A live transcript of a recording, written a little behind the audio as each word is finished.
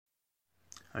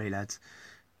Alright lads,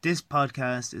 this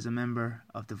podcast is a member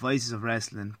of the Voices of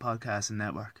Wrestling podcast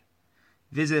network.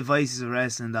 Visit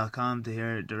voicesofwrestling.com to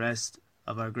hear the rest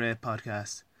of our great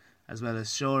podcasts, as well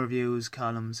as show reviews,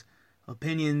 columns,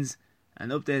 opinions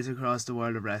and updates across the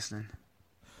world of wrestling.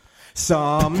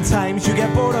 Sometimes you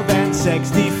get bored of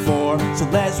N64, so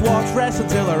let's watch wrestling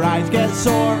till our eyes get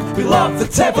sore. We love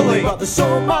the heavily, but there's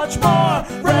so much more.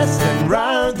 Wrestling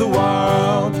round the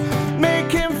world,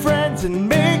 making friends and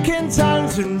making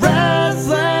towns, and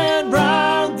wrestling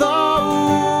round the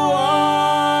world.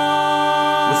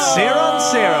 With Sarah and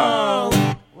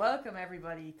Sarah. Welcome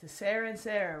everybody to Sarah and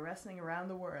Sarah Wrestling Around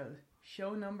the World,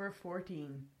 show number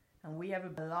 14. And we have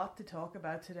a lot to talk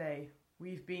about today.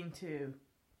 We've been to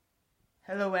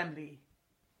Hello Wembley,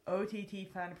 OTT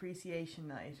Fan Appreciation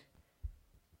Night,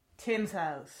 Tim's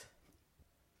House,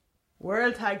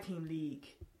 World Tag Team League,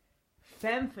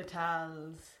 Femme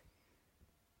Fatales,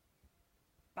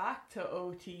 back to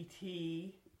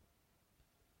OTT,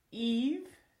 Eve,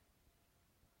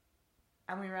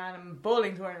 and we ran a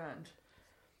bowling tournament.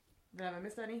 Have I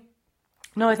missed any?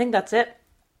 No, I think that's it.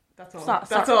 That's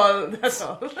all. That's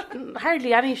all.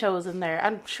 Hardly any shows in there.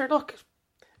 And sure, look,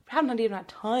 we haven't even had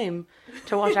time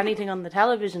to watch anything on the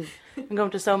television and go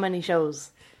to so many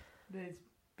shows. There's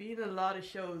been a lot of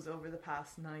shows over the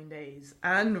past 9 days,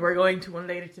 and we're going to one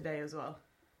later today as well.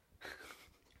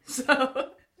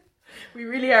 So we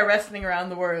really are wrestling around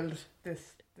the world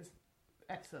this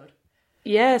episode.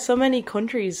 Yeah, so many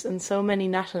countries and so many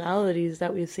nationalities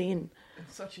that we've seen in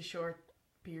such a short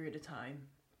period of time.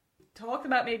 Talked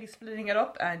about maybe splitting it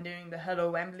up and doing the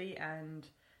Hello Wembley and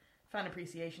Fan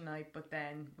Appreciation Night, but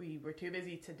then we were too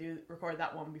busy to record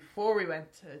that one before we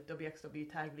went to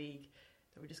WXW Tag League,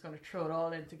 so we're just going to throw it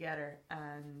all in together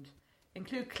and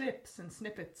include clips and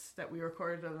snippets that we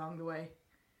recorded along the way.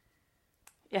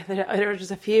 Yeah, there were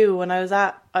just a few. When I was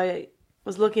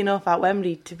lucky enough at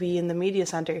Wembley to be in the media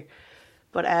centre,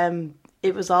 but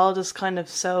it was all just kind of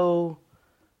so...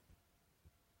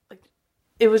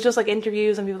 It was just like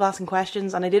interviews and people asking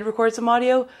questions, and I did record some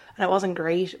audio and it wasn't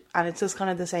great, and it's just kind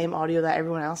of the same audio that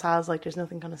everyone else has. Like, there's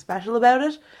nothing kind of special about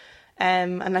it,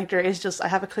 and like there is just, I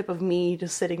have a clip of me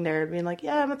just sitting there being like,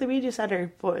 yeah, I'm at the media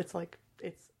centre, but it's like,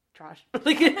 it's trash.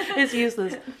 Like, it's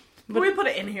useless. But we'll put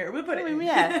it in here. We'll put it in.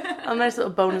 Yeah, a nice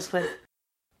little bonus clip.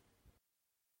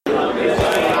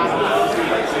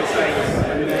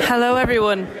 Hello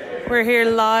everyone, we're here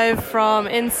live from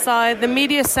inside the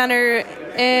media centre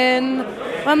in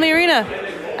Wembley Arena.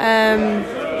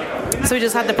 So we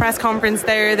just had the press conference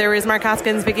there. There was Mark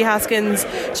Haskins, Vicky Haskins,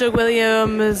 Doug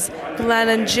Williams, Glenn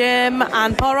and Jim,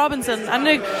 and Paul Robinson,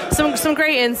 and some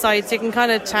great insights. You can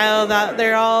kind of tell that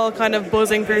they're all kind of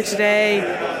buzzing for today,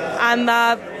 and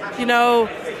that, you know,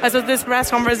 I suppose this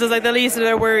press conference is like the least of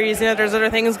their worries. You know, there's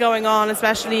other things going on,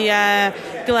 especially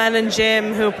Glenn and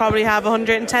Jim, who probably have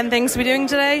 110 things to be doing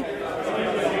today.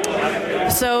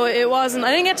 So I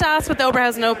didn't get to ask with the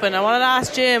Oberhausen Open. I wanted to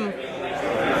ask Jim,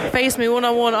 face me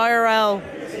one-on-one IRL.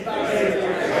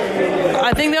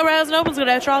 I think the Oberhausen Open's going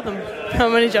to outdraw them.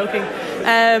 I'm only joking.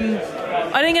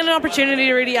 I didn't get an opportunity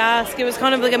to really ask. It was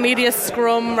kind of like a media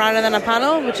scrum rather than a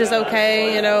panel, which is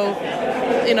okay. You know,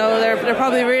 they're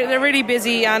probably they're really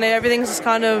busy and everything's just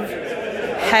kind of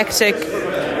hectic.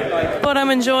 But I'm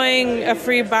enjoying a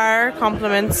free bar,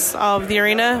 compliments of the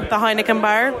arena, the Heineken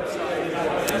bar.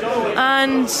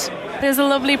 And there's a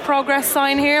lovely progress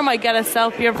sign here. Might get a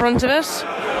selfie in front of it.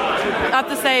 I have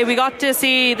to say, we got to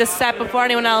see the set before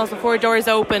anyone else, before doors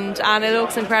opened, and it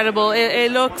looks incredible.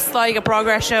 It looks like a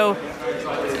progress show.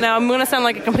 Now, I'm going to sound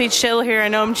like a complete shill here. I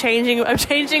know I'm changing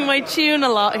my tune a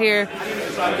lot here,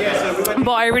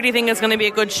 but I really think it's going to be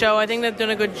a good show. I think they've done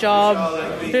a good job.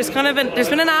 There's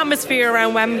been an atmosphere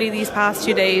around Wembley these past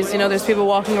 2 days. You know, there's people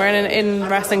walking around in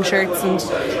wrestling shirts, and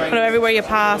kind of everywhere you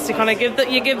pass, you kind of give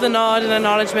the nod and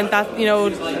acknowledgement that, you know,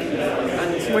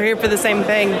 we're here for the same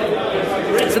thing.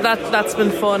 So that's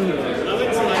been fun.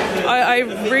 I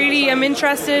really am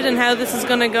interested in how this is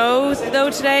going to go though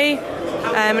today.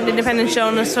 An independent show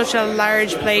in such a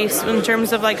large place, in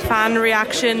terms of like fan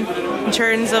reaction, in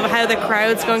terms of how the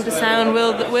crowd's going to sound.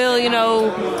 Will you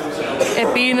know,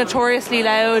 it be notoriously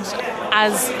loud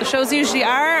as shows usually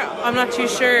are? I'm not too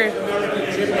sure.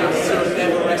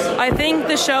 I think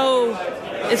the show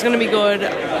is going to be good.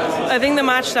 I think the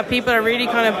match that people are really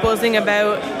kind of buzzing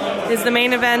about is the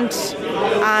main event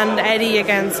and Eddie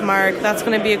against Mark. That's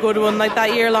going to be a good one, like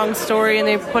that year-long story, and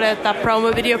they've put out that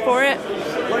promo video for it.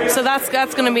 So that's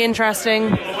going to be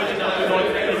interesting.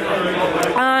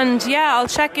 And yeah, I'll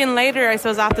check in later, I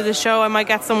suppose, after the show. I might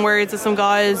get some words with some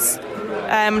guys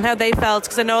and how they felt,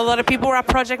 because I know a lot of people were at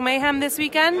Project Mayhem this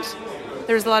weekend.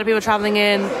 There's a lot of people travelling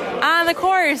in. And of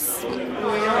course,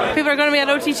 people are going to be at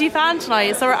OTT Fan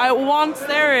tonight, so I want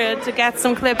Sarah to get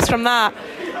some clips from that,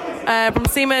 from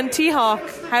Seema and T-Hawk,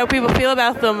 how people feel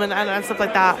about them and stuff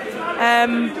like that.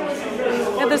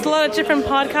 Yeah, there's a lot of different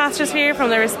podcasters here from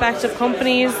their respective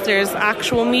companies. There's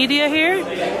actual media here,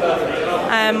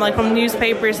 like from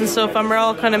newspapers and stuff, and we're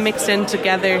all kind of mixed in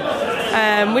together,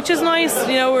 which is nice.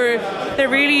 You know, they're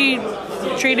really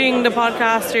treating the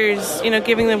podcasters, you know,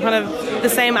 giving them kind of the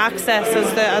same access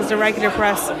as the regular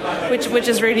press, which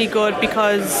is really good,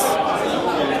 because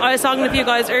I was talking with you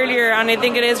guys earlier, and I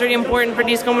think it is really important for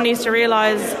these companies to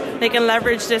realise they can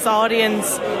leverage this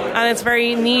audience, and it's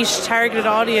very niche, targeted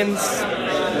audience,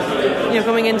 you know,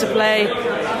 coming into play.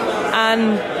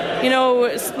 And, you know,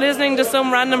 listening to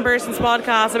some random person's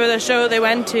podcast about a show they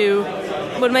went to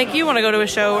would make you want to go to a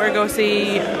show or go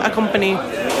see a company.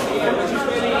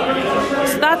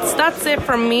 So that's it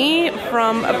from me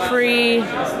from a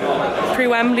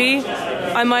pre-Wembley.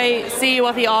 I might see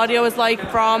what the audio is like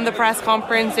from the press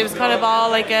conference. It was kind of all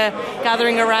like a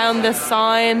gathering around this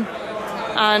sign,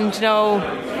 and you know,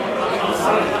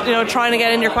 trying to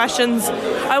get in your questions.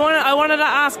 I wanted to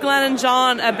ask Glenn and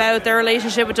John about their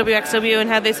relationship with WXW and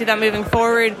how they see that moving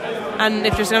forward, and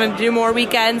if there's going to do more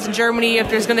weekends in Germany, if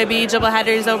there's going to be double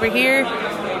headers over here.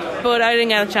 But I didn't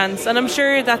get a chance, and I'm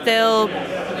sure that they'll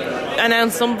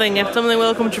announce something, if something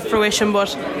will come to fruition.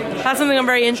 But that's something I'm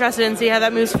very interested in, see how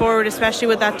that moves forward, especially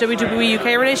with that WWE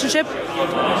UK relationship.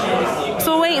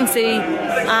 So we'll wait and see,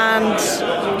 and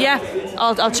yeah,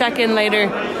 I'll check in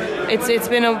later. It's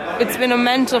been a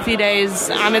mental few days,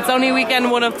 and it's only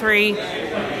weekend 1 of 3.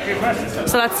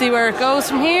 So let's see where it goes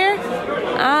from here,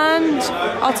 and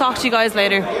I'll talk to you guys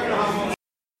later.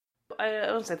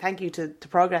 I want to say thank you to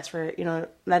Progress for, you know,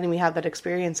 letting me have that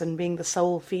experience and being the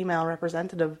sole female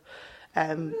representative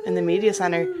in the media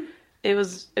centre. It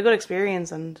was a good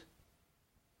experience, and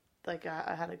like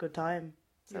I had a good time.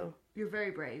 So you're very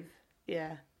brave.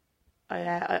 Yeah,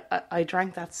 I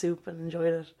drank that soup and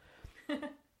enjoyed it.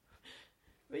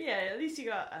 But yeah, at least you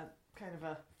got a kind of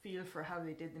a feel for how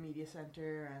they did the media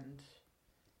centre and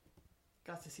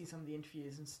got to see some of the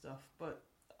interviews and stuff. But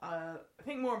I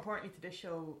think more importantly to this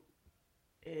show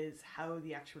is how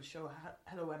the actual show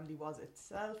Hello Wembley was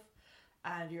itself,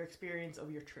 and your experience of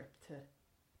your trip to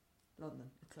London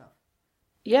itself.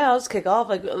 Yeah, I'll just kick off.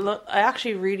 Like, I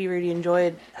actually really, really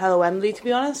enjoyed Hello Wembley, to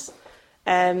be honest.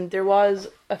 There was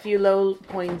a few low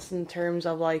points in terms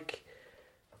of, like,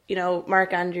 you know,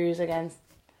 Mark Andrews against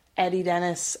Eddie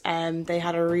Dennis. They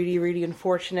had a really, really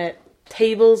unfortunate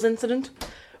tables incident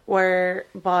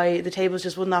whereby the tables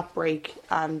just would not break,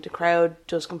 and the crowd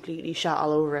just completely shot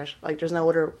all over it. Like, there's no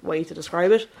other way to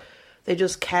describe it. They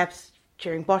just kept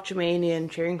cheering Botchamania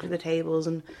and cheering for the tables,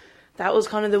 and that was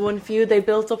kind of the one feud they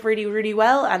built up really, really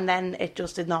well, and then it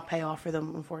just did not pay off for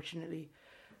them, unfortunately.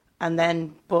 And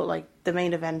then, but like the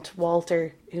main event,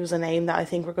 Walter, who's a name that I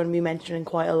think we're going to be mentioning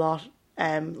quite a lot,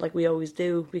 like we always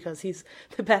do, because he's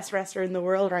the best wrestler in the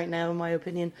world right now, in my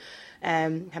opinion.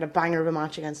 Had a banger of a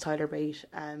match against Tyler Bate.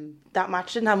 That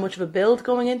match didn't have much of a build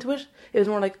going into it. It was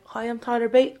more like, hi, I'm Tyler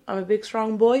Bate, I'm a big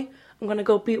strong boy, I'm going to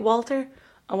go beat Walter.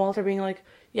 And Walter being like,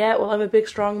 yeah, well, I'm a big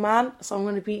strong man, so I'm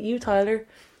going to beat you, Tyler.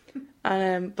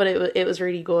 And but it was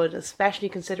really good, especially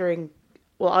considering,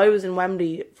 well, I was in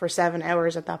Wembley for 7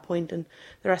 hours at that point, and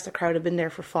the rest of the crowd had been there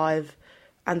for 5,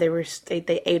 and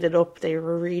they ate it up. They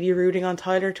were really rooting on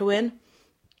Tyler to win.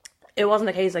 It wasn't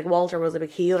a case like Walter was a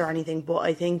big heel or anything, but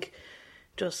I think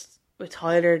just with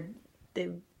Tyler,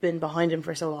 they've been behind him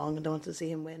for so long and don't want to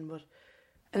see him win.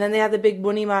 And then they had the big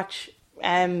money match,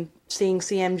 seeing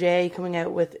CMJ coming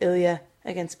out with Ilya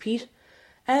against Pete.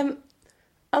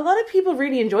 A lot of people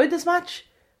really enjoyed this match,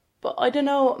 but I don't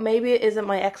know, maybe it isn't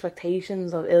my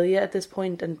expectations of Ilya at this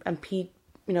point, and Pete,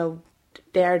 you know,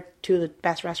 they're two of the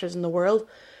best wrestlers in the world.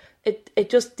 It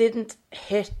just didn't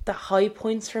hit the high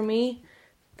points for me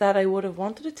that I would have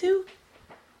wanted it to.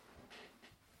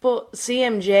 But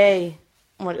CMJ,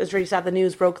 well, it was really sad, the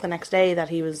news broke the next day that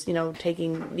he was, you know,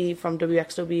 taking leave from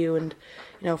WXW and,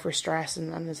 you know, for stress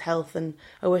and his health, and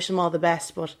I wish him all the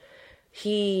best, but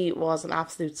he was an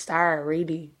absolute star,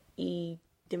 really. The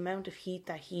amount of heat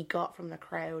that he got from the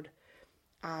crowd,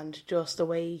 and just the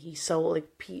way he sold,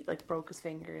 like Pete like broke his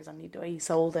fingers, and the way he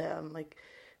sold it, and like,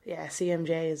 yeah,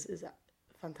 CMJ is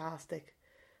fantastic.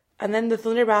 And then the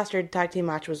Thunder Bastard tag team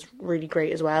match was really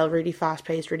great as well, really fast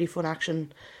paced, really fun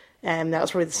action. That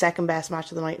was probably the second best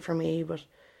match of the night for me. But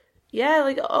yeah,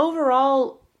 like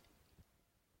overall,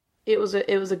 it was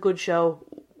a good show.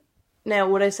 Now,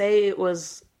 would I say it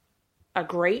was a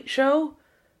great show?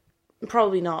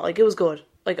 Probably not. Like, it was good.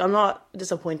 Like, I'm not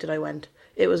disappointed I went.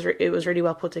 it was really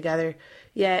well put together.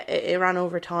 Yeah, it ran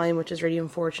over time, which is really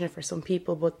unfortunate for some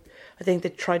people, but I think they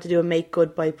tried to do a make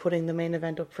good by putting the main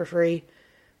event up for free.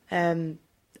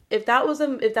 If that was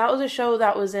a show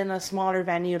that was in a smaller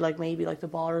venue, like maybe like the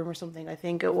Ballroom or something, I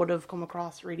think it would have come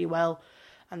across really well,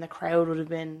 and the crowd would have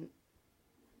been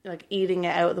like eating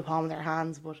it out of the palm of their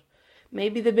hands. But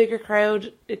maybe the bigger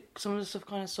crowd, some of the stuff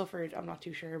kind of suffered. I'm not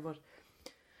too sure, but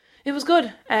it was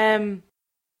good.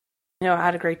 You know, I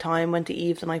had a great time. Went to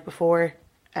Eve the night before.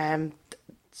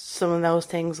 Some of those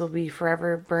things will be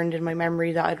forever burned in my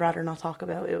memory that I'd rather not talk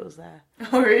about. It was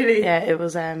Oh, really? yeah, it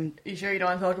was You sure you don't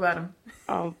want to talk about him?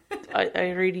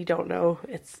 I really don't know.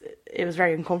 It was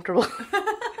very uncomfortable.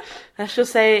 Let's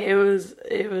just say it was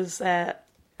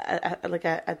like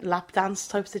a lap dance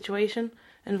type situation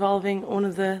involving one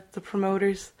of the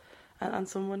promoters and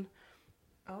someone.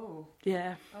 Oh.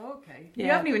 Yeah. Oh, okay. Yeah.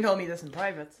 You haven't even told me this in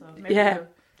private, so maybe Yeah.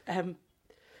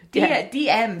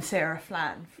 DM Sarah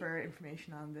Flan for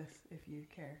information on this if you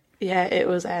care. Yeah, it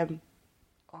was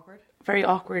Awkward. very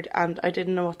awkward, and I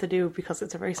didn't know what to do because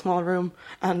it's a very small room,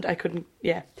 and I couldn't.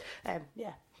 Yeah,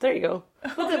 there you go.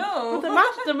 But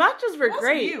the matches were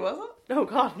great. You, was it? Oh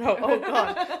god, no! Oh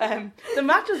god. The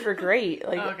matches were great.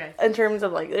 Like okay. in terms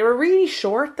of like they were really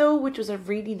short though, which was a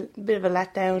really bit of a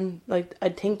letdown. Like I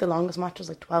think the longest match was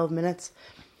like 12 minutes,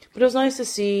 but it was nice to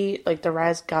see like the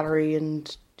Raz Gallery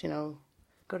and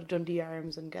go to Dundee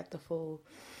Arms and get the full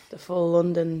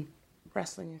London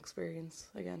wrestling experience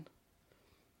again.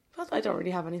 But I don't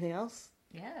really have anything else.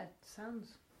 Yeah, it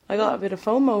sounds. I got a bit of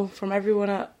FOMO from everyone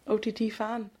at OTT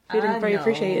Fan, feeling very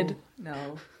appreciated.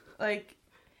 No, like,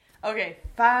 okay,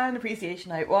 Fan Appreciation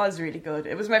Night was really good.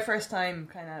 It was my first time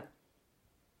kind of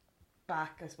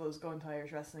back, I suppose, going to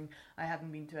Irish wrestling. I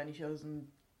hadn't been to any shows in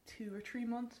 2 or 3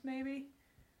 months, maybe.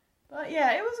 But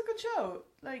yeah, it was a good show.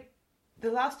 Like, the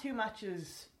last 2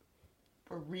 matches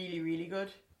were really, really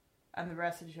good, and the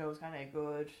rest of the show was kind of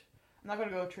good. I'm not going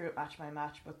to go through it match by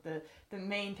match, but the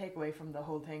main takeaway from the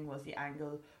whole thing was the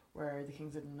angle where the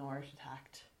Kings of the North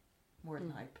attacked More Than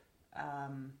Hype,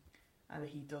 and the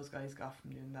heat those guys got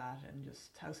from doing that, and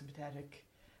just how sympathetic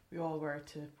we all were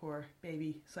to poor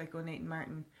baby Psycho Nathan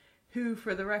Martin, who,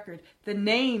 for the record, the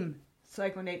name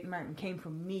Psycho Nathan Martin came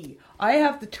from me. I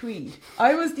have the tweet.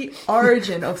 I was the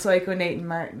origin of Psycho Nathan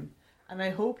Martin. And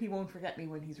I hope he won't forget me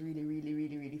when he's really, really,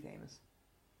 really, really famous.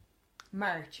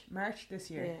 March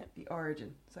this year. Yeah. The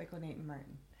origin. Psycho Nathan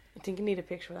Martin. I think you need a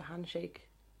picture with a handshake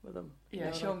with him.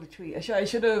 Yeah, show him the tweet. I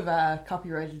should have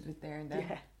copyrighted it there and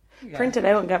then. Yeah. Print it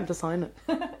out and get him to sign it.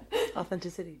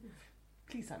 Authenticity.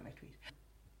 Please sign my tweet.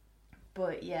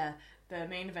 But yeah, the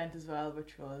main event as well,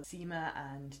 which was Seema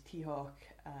and T-Hawk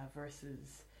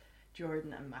versus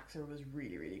Jordan and Maxer, was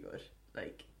really, really good.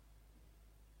 Like,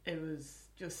 it was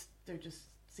just,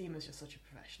 Seema's just such a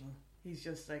professional. He's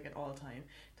just like an all-time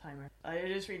timer. I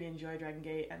just really enjoyed Dragon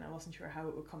Gate, and I wasn't sure how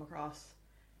it would come across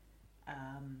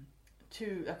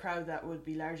to a crowd that would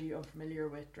be largely unfamiliar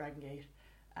with Dragon Gate.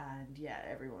 And yeah,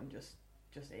 everyone just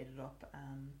ate it up.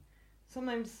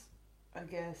 Sometimes, I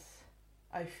guess,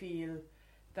 I feel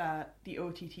that the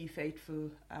OTT faithful,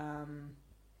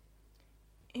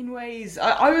 in ways,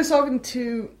 I was talking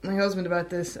to my husband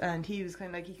about this, and he was kind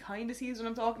of like, he kind of sees what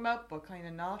I'm talking about, but kind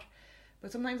of not.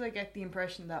 But sometimes I get the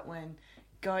impression that when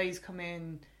guys come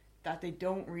in that they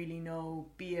don't really know,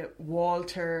 be it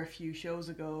Walter a few shows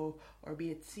ago, or be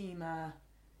it Seema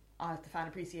at the Fan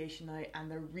Appreciation Night,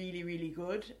 and they're really, really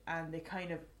good, and they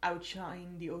kind of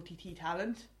outshine the OTT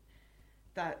talent,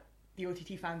 that the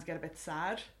OTT fans get a bit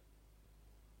sad.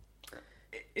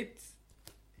 It's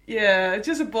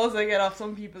just a buzz I get off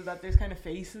some people that there's kind of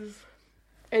faces.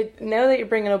 Now that you're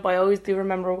bringing it up, I always do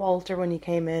remember Walter when he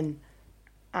came in,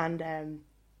 and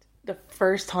the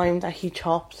first time that he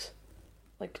chopped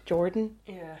like Jordan,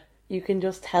 you can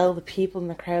just tell the people in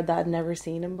the crowd that had never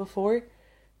seen him before,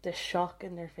 the shock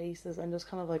in their faces, and just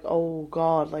kind of like, oh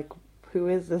god, like, who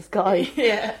is this guy?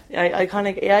 I kind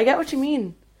of, I get what you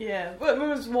mean. Yeah, but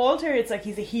with Walter, it's like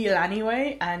he's a heel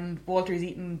anyway, and Walter's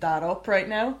eating that up right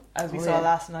now, as we saw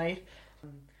last night.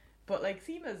 But like,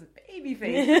 Seema's a baby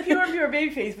face, pure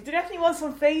baby face, but there definitely was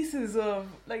some faces of,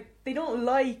 like, they don't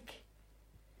like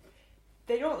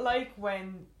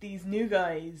when these new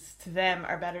guys, to them,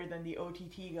 are better than the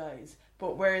OTT guys.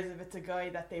 But whereas if it's a guy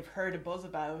that they've heard a buzz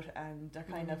about and they're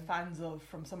kind of fans of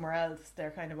from somewhere else,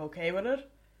 they're kind of okay with it.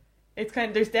 It's kind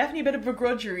of, there's definitely a bit of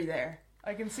begrudgery there.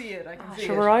 I can see it.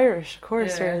 Sure, we're Irish, of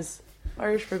course. There is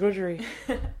Irish begrudgery.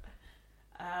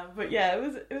 But yeah, it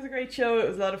was a great show. It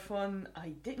was a lot of fun. I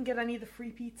didn't get any of the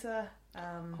free pizza.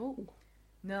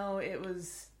 No, it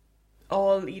was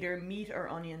all either meat or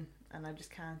onion, and I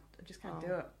just can't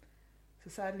do it. So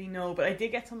sadly, no. But I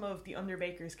did get some of the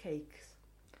Underbaker's cakes,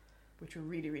 which were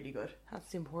really, really good.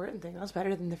 That's the important thing. That's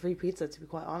better than the free pizza, to be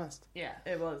quite honest. Yeah,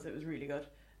 it was. It was really good.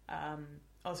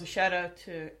 Also, shout out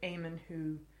to Eamon,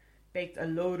 who baked a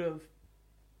load of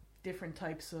different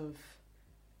types of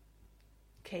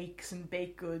cakes and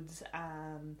baked goods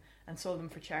and sold them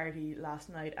for charity last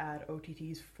night at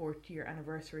OTT's 4th year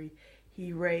anniversary.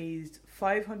 He raised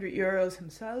 €500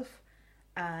 himself,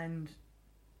 and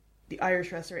the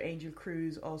Irish wrestler Angel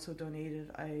Cruz also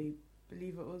donated, I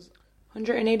believe it was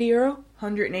 €180?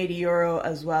 €180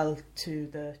 as well to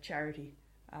the charity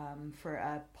for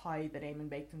a pie that Eamon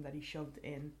baked and that he shoved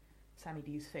in Sammy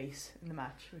D's face in the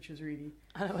match, which was really...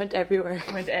 And it went everywhere.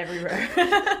 Went everywhere.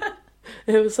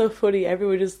 It was so funny.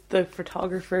 Everyone, just the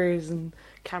photographers and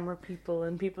camera people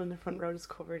and people in the front row just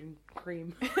covered in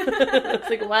cream. It's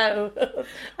like, wow,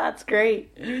 that's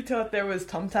great. You thought there was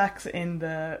thumbtacks in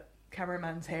the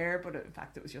cameraman's hair, but in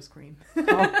fact it was just cream.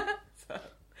 Oh.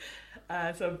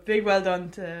 So big well done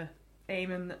to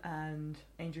Eamon and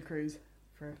Angel Cruz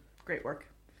for great work.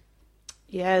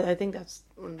 Yeah, I think that's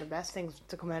one of the best things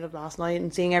to come out of last night,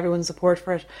 and seeing everyone's support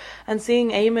for it, and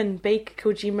seeing Eamon bake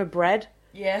Kojima bread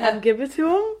and give it to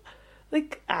him.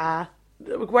 Like,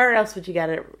 where else would you get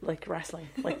it? Like wrestling,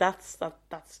 like that's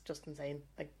just insane.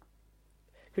 Like,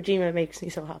 Kojima makes me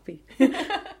so happy.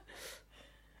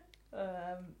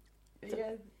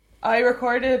 Yeah, I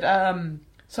recorded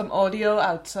some audio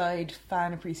outside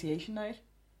Fan Appreciation Night.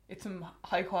 It's some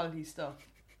high quality stuff.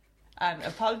 And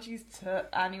apologies to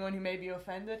anyone who may be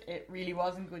offended. It really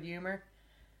wasn't good humour.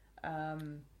 I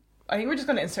think we're just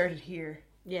going to insert it here.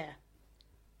 Yeah.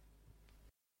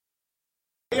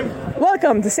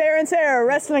 Welcome to Sarah and Sarah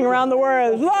Wrestling Around the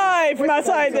World, live from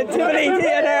outside the Tivoli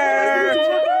Theatre.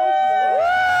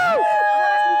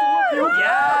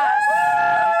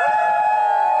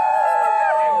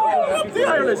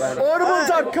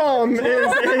 Audible.com is...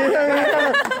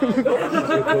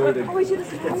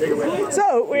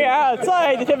 So, we are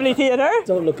outside the Tivoli Theatre.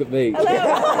 Don't look at me.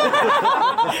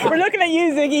 Hello. We're looking at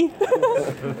you, Ziggy.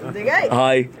 Ziggy.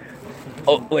 Hi.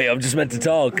 Oh wait, I'm just meant to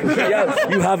talk. Yeah,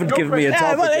 you haven't given me a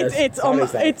topic.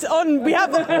 We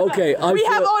have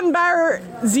on Bar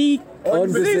Z.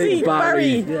 Unbizzy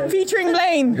Barry, featuring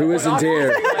Blaine, who isn't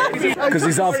here because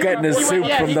he's off getting his soup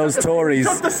from those Tories.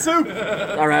 Got the soup.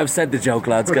 Alright, I've said the joke,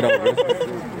 lads, get over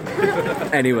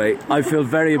it. Anyway, I feel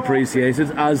very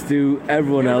appreciated, as do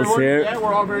everyone else here.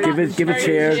 Give a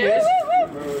cheer.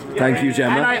 Thank you,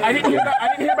 Gemma. And I didn't hear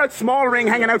about Small Ring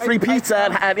hanging out free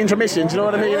pizza at intermission. Do you know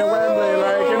what I mean? In Wembley,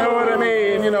 like, you know what I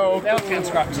mean? You know.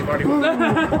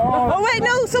 Oh wait,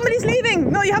 no, somebody's leaving.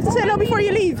 No, you have to say hello before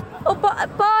you leave. Oh,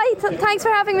 bye. Thanks for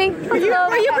having me. Are you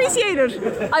appreciated?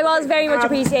 I was very much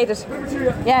appreciated.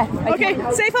 Yeah. Okay,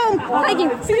 safe home. Thank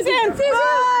you. See you soon.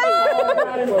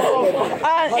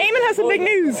 Eamon has some big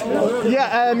news.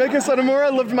 Yeah, Mika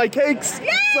Sonomura loved my cakes. Yay!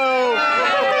 So,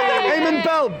 Eamon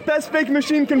Bell, best bake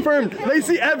machine confirmed.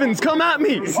 Lacey Evans, come at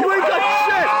me. You ain't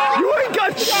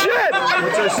got shit.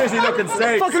 It's a shitty looking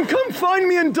steak. Fucking come find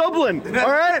me in Dublin,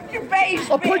 alright?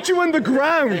 I'll put you in the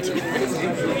ground.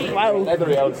 Wow.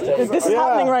 This is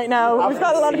happening right now. We've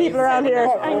got a lot of people around here.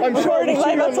 I'm recording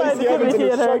live outside the Tivoli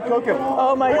Theatre.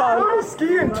 Oh my god. Donald's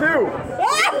skiing too.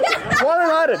 While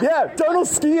we're at it, yeah, Donald's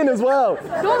skiing as well.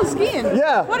 Donald's skiing?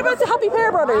 Yeah. What about the Happy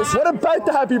Pear Brothers? What about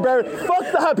the Happy Bear?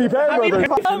 Fuck the Happy Bear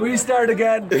Brothers. Can we start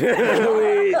again?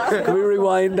 Can we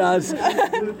rewind that?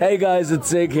 Hey guys, it's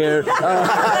Zig here.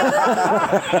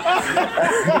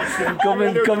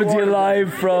 Coming to you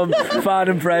live from Fan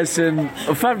Impression.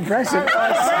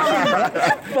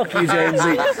 Fuck you,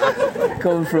 Jamesy.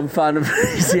 Coming from Fan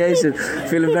Appreciation.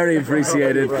 Feeling very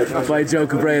appreciated by Joe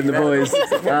Cabray and the boys.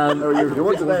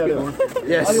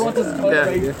 Yes.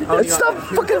 Stop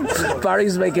fucking...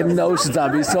 Barry's making notions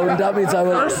at me, so that means I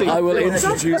will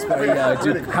introduce Barry now.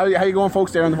 How you going,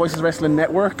 folks, there on the Voices Wrestling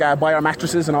Network? Buy our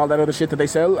mattresses and all that other shit that they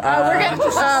sell. We're getting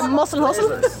Muscle Hustle.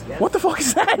 What the fuck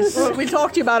is that? We'll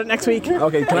talk to you about it next week.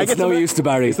 Okay, can I get no use to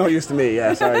Barry. It's no use to me,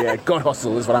 yeah, sorry, yeah. Gut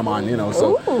Hustle is what I'm on, you know,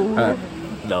 so...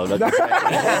 No, that's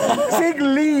Sig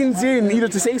leans in either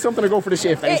to say something or go for the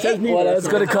shift. And he says neither. well, I was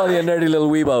going to call you a nerdy little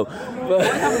weebo.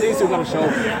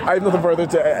 I have nothing further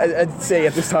to say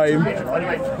at this time.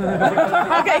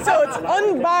 Okay, so it's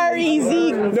Unbarry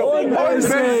Zig.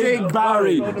 Zig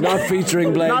Barry, not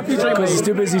featuring Blaine, because he's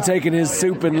too busy taking his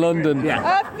soup in London.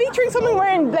 Featuring someone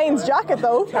wearing Blaine's jacket,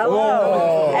 though.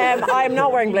 Hello. I'm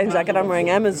not wearing Blaine's jacket. I'm wearing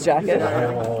Emma's jacket.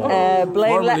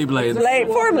 Formerly Blaine's.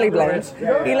 Formerly Blaine's.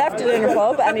 He left it in a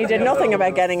pub and he did nothing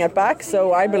about getting it back.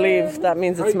 So I believe that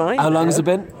means it's mine. How long has it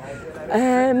been?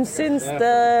 Since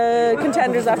the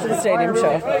Contenders after the stadium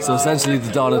show. So essentially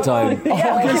the dawn of time.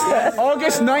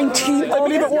 August 19th, I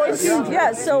believe it was.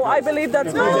 Yeah, so I believe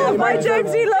that's my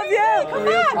Jamesy, love you. Come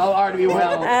back. How are we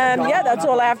well? Yeah, that's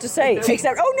all I have to say.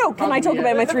 Except, can I talk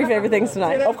about my 3 favourite things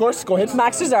tonight? Of course, go ahead.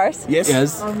 Max Desires.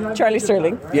 Yes. Charlie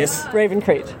Sterling. Yes. Raven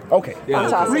Creed. Okay.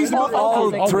 Fantastic. Reasonable.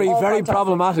 All 3 very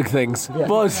problematic things,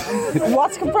 but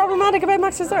What's problematic about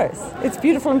Max Desires? It's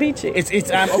beautiful and beachy. It's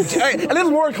a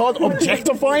little word called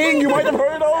objectifying. You might have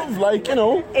heard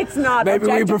of, It's not. maybe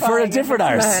we prefer a objectifying different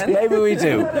arse. man. Maybe we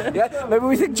do. Yeah, maybe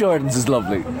we think Jordan's is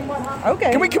lovely.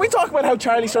 Okay. Can we talk about how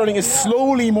Charlie Sterling is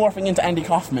slowly morphing into Andy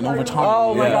Kaufman over time?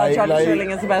 Oh my God, Charlie Like-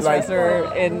 Sterling is the best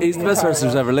wrestler in. He's the best wrestler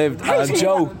who's ever lived. And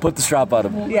Joe, put the strap on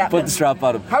him. Yeah. Put the strap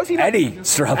on him. How's he not- Any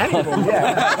strap on him.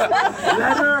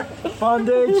 Leather,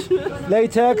 bondage,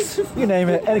 latex, you name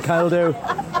it, any kind will do.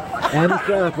 Any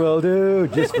strap will do,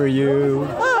 just for you.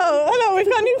 Oh, hello, we've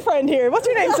got a new friend here. What's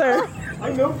your name, sir?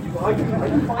 Me. You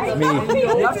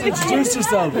have to introduce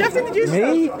yourself. You have to introduce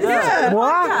Me? yourself. Yeah.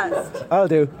 What? I'll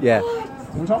do, yeah.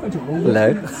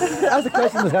 Hello. That's the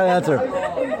question that's got to answer.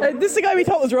 This is the guy we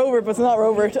thought was Robert, but it's not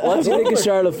Robert. What do you think of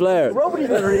Charlotte Flair? Robert is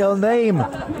a real name.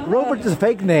 Robert is a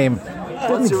fake name.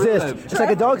 Doesn't your real exist. name? It's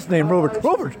like a dog's name, Robert.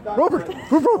 Robert.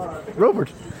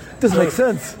 Doesn't make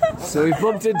sense. So we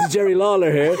bumped into Jerry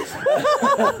Lawler here.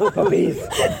 Puppies.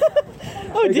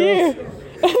 Oh dear.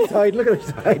 She's hiding. Look at her. She's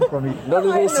hiding from me. None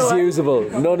of this is usable.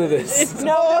 None of this. It's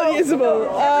not usable.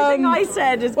 Everything I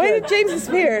said is Why good. did James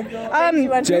disappear?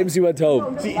 James, you went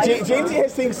home. Jamesy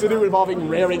has things to do involving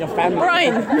rearing a family.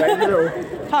 Brian,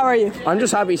 how are you? I'm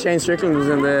just happy Shane Strickland was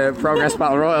in the Progress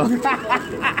Battle Royal.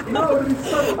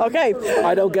 Okay.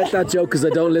 I don't get that joke because I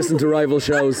don't listen to rival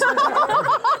shows.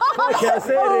 Podcast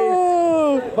City.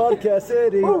 Oh, Podcast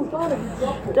City.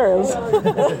 girls.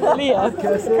 Leah,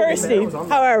 Kirsty,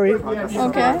 how are we?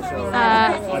 Okay.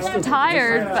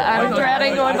 Tired, but I'm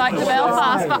dreading going back to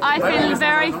Belfast. But I feel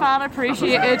very fan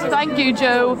appreciated. Thank you,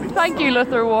 Joe. Thank you,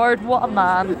 Luther Ward. What a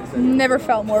man. Never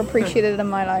felt more appreciated in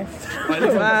my life.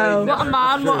 Wow. What a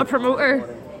man. What a promoter.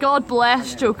 God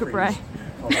bless Joe Capray.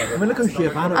 I mean, look how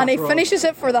shit Hannah. And he finishes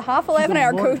it for the half 11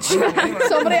 hour coach.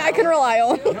 Somebody I can rely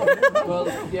on.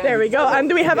 There we go. And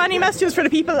do we have any messages for the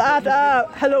people at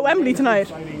Hello Wembley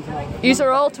tonight? Yous are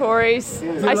all Tories.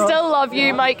 I still love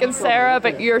you, Mike and Sarah,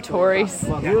 but you're Tories.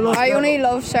 I only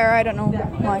love Sarah, I don't know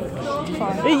Mike.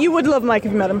 Sorry. You would love Mike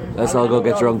if you met him. Let's all go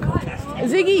get drunk.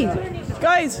 Ziggy,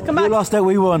 guys, come back. You lost out,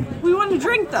 we won. We want to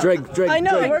drink though. Drink. I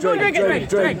know, we're going to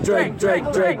drink.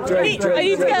 I need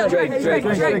to get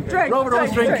Drink. Robert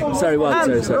wants drink. Sorry,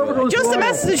 what? Sorry. just a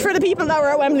message for the people that were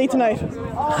at Wembley tonight.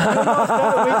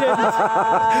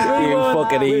 You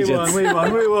fucking Egypt. We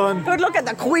won. Good look at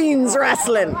the Queen's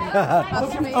wrestling.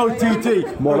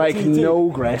 OTT. More like no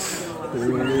grass.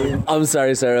 I'm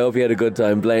sorry, Sarah. I hope you had a good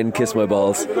time. Blaine, kiss my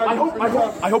balls.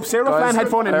 I hope Sarah Fan had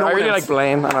fun and no I one really else. like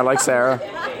Blaine, and I like Sarah,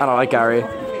 and I like Gary,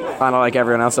 and I like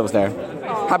everyone else that was there.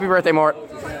 Happy birthday, Mort.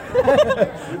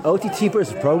 OTT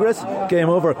versus Progress. Game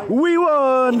over. We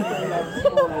won.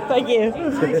 Thank you.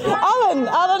 Alan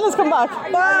has come back.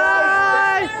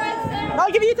 Bye.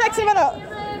 I'll give you a text in a minute.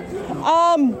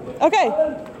 Okay.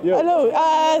 Yeah. Hello.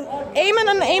 Eamon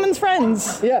and Eamon's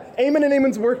friends. Yeah, Eamon and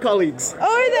Eamon's work colleagues. Oh,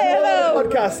 are they? Hello.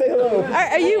 Podcast, say hello.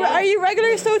 Are you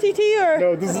regulars to OTT or?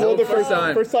 No, this is all the first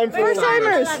time. First time. First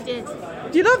timers.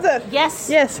 Do you love that? Yes.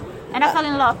 Yes. And I fell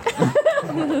in love.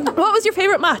 What was your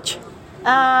favourite match? The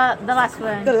last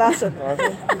one. The last one.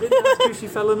 Who she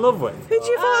fell in love with? Who'd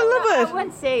you fall in love I with?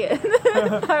 won't say it.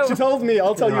 She told me,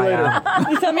 I'll tell you later.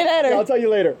 You tell me later. I'll tell you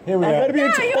later. Here we are. That'll be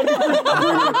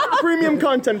premium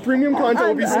content. Premium content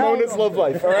will be Simona's love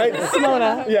life, alright?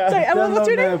 Simona. Yeah. Sorry, what's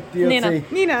your name? DLC.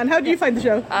 Nina. And how did you find the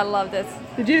show? I loved it.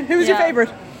 Did you? Who was your Yeah. favourite?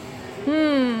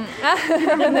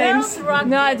 Names?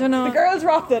 No, I don't know. The girls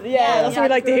rocked it. Yeah, that's what we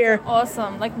like to hear.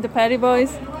 Awesome. Like the Paddy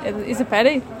boys. Is it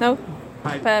Paddy? No?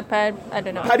 Pad, I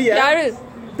don't know. Paddy, yeah? Yeah, it is.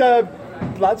 The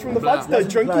lads from the flats, the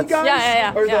chunky guys?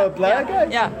 Yeah. Or the black guys?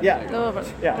 Yeah. Yeah. No, but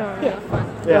Yeah. yeah.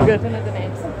 Yeah. Good. Don't know the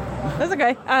names. That's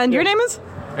okay. And your name is?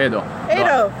 Edo.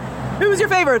 Ado. Who was your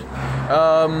favourite?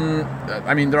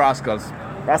 I mean, the Rascals.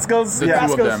 Rascals? The Yeah.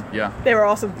 two of them, yeah. They were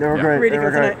awesome. They were great. Really They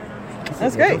were good tonight.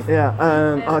 That's great. Yeah,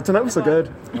 tonight was so good.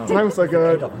 Tonight was so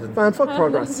good. Man, fuck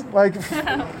Progress. Like,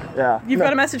 yeah. You've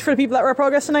got a message for the people that were at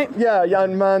Progress tonight? Yeah,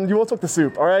 and man, you all took the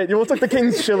soup, alright? You all took the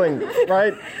king's shilling,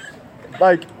 right?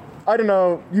 Like, I don't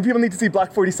know, you people need to see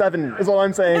Black 47 is all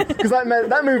I'm saying, because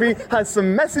that movie has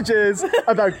some messages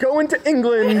about going to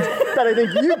England that I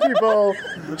think you people,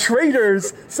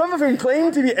 traitors, some of whom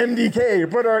claim to be MDK,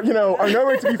 but are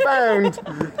nowhere to be found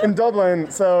in Dublin.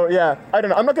 So yeah, I don't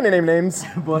know, I'm not going to name names,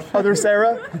 other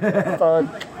Sarah,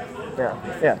 but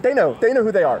yeah, they know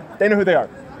who they are.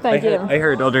 Thank you. I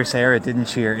heard other Sarah didn't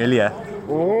cheer Ilya.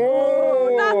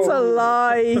 Oh, that's a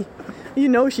lie. You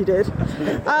know she did.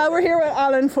 We're here with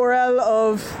Alan Forel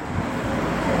of...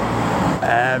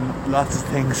 Lots of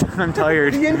things. I'm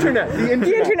tired. The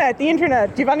internet. Do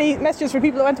you have any messages for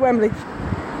people that went to Wembley?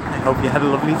 I hope you had a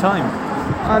lovely time.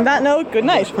 On that note, good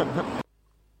night.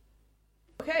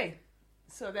 Okay,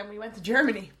 so then we went to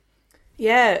Germany.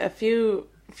 Yeah, a few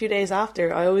days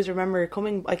after. I always remember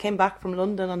I came back from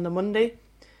London on the Monday.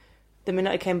 The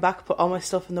minute I came back, put all my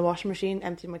stuff in the washing machine,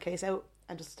 emptied my case out,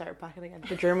 and just started packing again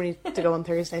for Germany to go on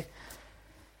Thursday.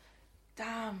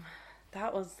 Damn,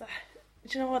 that was... Do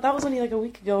you know what? That was only like a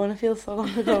week ago, and it feels so long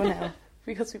ago now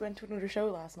because we went to another show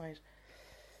last night.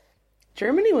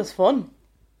 Germany was fun.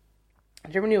 I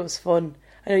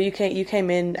know you came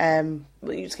in.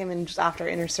 You just came in just after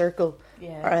Inner Circle,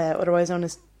 otherwise known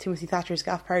as Timothy Thatcher's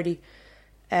Gaff Party.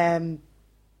 That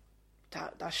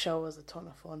show was a ton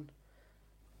of fun.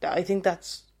 I think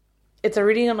it's a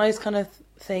really nice kind of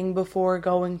thing before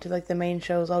going to like the main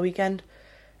shows all weekend.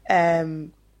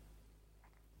 Seeing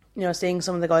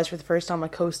some of the guys for the first time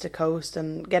like Coast to Coast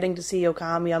and getting to see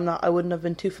Okami. I wouldn't have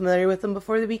been too familiar with them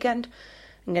before the weekend,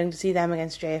 and getting to see them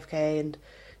against JFK and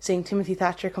seeing Timothy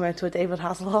Thatcher come out to a David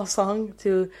Hasselhoff song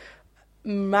to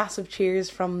massive cheers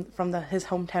from his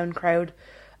hometown crowd,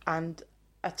 and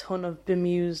a ton of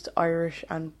bemused Irish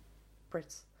and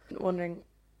Brits wondering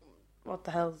what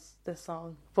the hell's this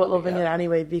song, but loving it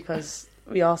anyway because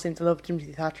we all seem to love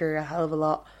Timothy Thatcher a hell of a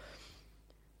lot.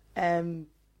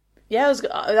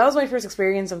 That was my first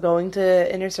experience of going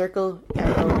to Inner Circle,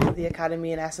 going to the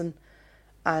Academy in Essen,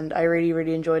 and I really,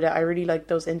 really enjoyed it. I really liked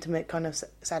those intimate kind of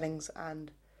settings and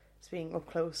just being up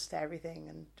close to everything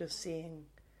and just seeing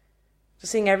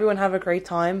everyone have a great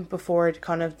time before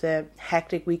kind of the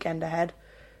hectic weekend ahead,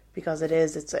 because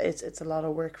it's a lot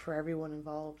of work for everyone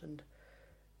involved. And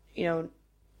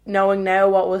knowing now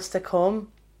what was to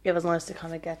come, it was nice to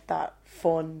kind of get that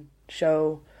fun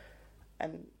show.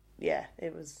 And yeah,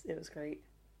 it was great.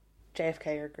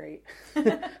 JFK are great.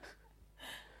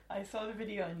 I saw the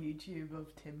video on YouTube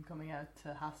of Tim coming out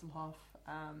to Hasselhoff.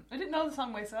 I didn't know the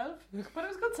song myself, but it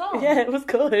was a good song. Yeah, it was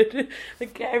good.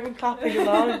 Like everyone clapping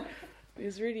along. He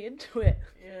was really into it.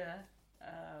 Yeah.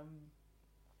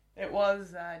 It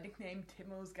was nicknamed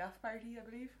Timo's Gaff Party, I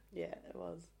believe. Yeah, it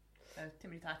was.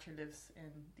 Timothy Thatcher lives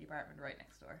in the apartment right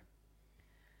next door.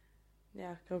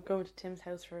 Yeah, go to Tim's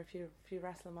house for a few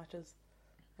wrestling matches.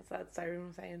 That's what everyone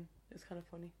was saying. It was kind of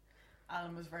funny.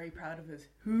 Alan was very proud of his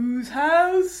 "Whose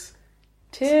house?"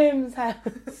 Tim's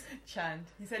house chant.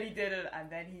 He said he did it, and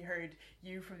then he heard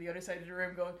you from the other side of the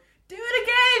room going, "Do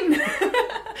it again!"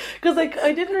 Because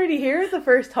I didn't really hear it the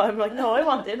first time. Like, no, I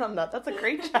want in on that. That's a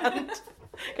great chant.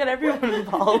 Get everyone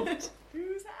involved.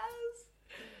 Whose house?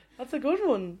 That's a good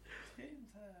one.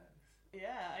 Tim's house.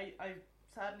 Yeah, I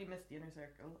sadly missed the Inner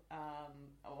Circle.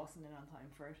 I wasn't in on time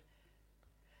for it.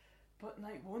 But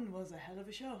night one was a hell of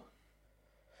a show.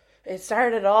 It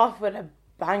started off with a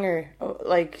banger.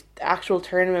 Like, actual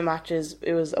tournament matches,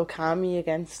 it was Okami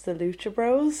against the Lucha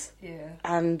Bros. Yeah.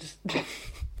 And...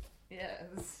 yeah,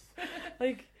 it was...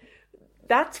 like,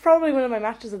 that's probably one of my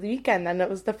matches of the weekend, and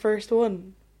it was the first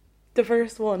one. The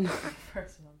first one.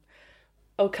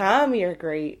 Okami are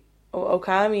great.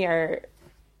 Okami are...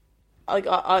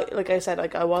 Like I said,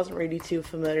 I wasn't really too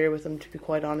familiar with them, to be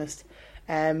quite honest.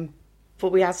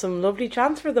 But we had some lovely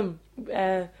chants for them.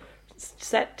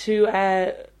 Set to,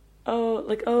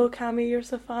 Okami, you're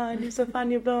so fine,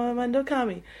 you blow my mind,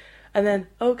 Okami. And then,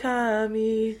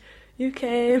 Okami, you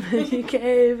came and you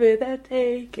gave without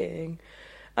taking.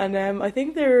 And I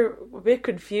think they're a bit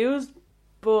confused,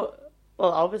 but,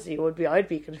 well, obviously I'd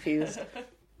be confused.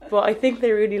 But I think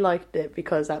they really liked it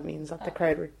because that means that the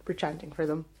crowd were chanting for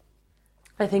them.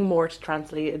 I think Mort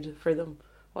translated for them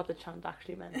what the chant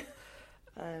actually meant.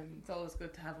 It's always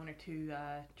good to have one or two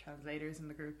translators in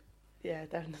the group. Yeah,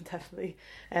 definitely.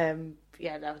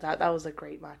 That was a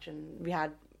great match, and we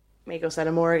had Mako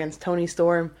Senamura against Tony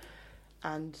Storm,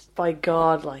 and by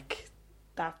God, like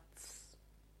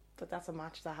that's a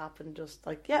match that happened. Just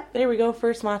like, yeah, there we go,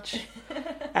 first match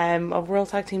of World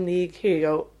Tag Team League. Here you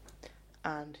go,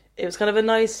 and it was kind of a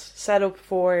nice setup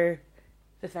for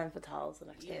the Femme Fatales the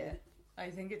next day.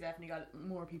 I think it definitely got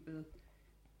more people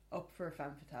up for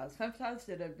Femme Fatales. Femme Fatales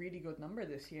did a really good number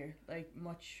this year, like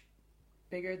much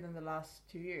bigger than the last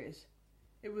 2 years.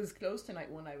 It was close to night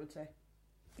one, I would say.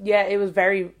 Yeah, it was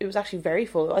actually very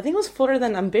full. I think it was fuller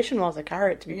than Ambition was at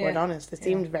Carrot, to be quite honest. It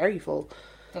seemed very full.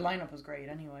 The lineup was great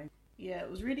anyway. Yeah, it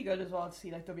was really good as well to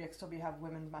see like WXW have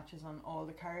women's matches on all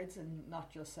the cards and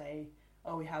not just say,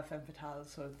 oh, we have Femme Fatale,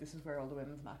 so this is where all the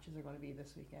women's matches are going to be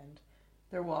this weekend.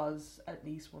 There was at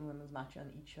least one women's match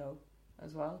on each show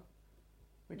as well,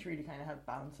 which really kind of helped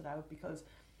balance it out because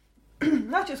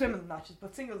not just women's matches,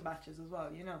 but singles matches as well,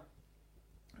 you know.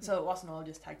 So it wasn't all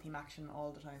just tag team action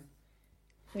all the time.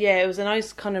 Yeah, it was a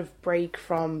nice kind of break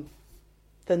from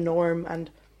the norm, and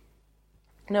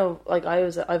like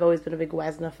I've always been a big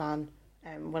Wesna fan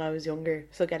when I was younger,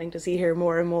 so getting to see her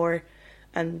more and more,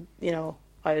 and you know,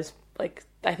 I was like,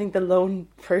 I think the lone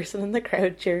person in the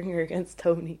crowd cheering her against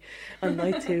Tony on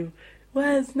night 2.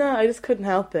 Wesna, I just couldn't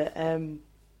help it.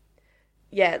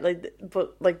 Yeah,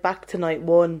 but back to night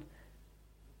 1,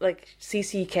 like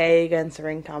CCK against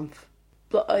Ringkampf.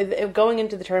 Going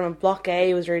into the tournament, Block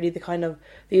A was really the kind of,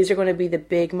 these are going to be the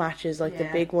big matches, like the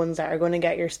big ones that are going to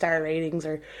get your star ratings,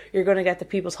 or you're going to get the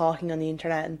people talking on the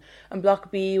internet. And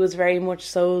Block B was very much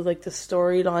so like the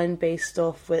storyline based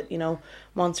stuff with, you know,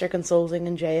 Monster Consulting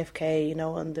and JFK, you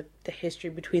know, and the history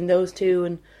between those two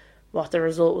and what the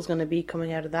result was going to be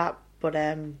coming out of that. But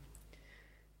yeah,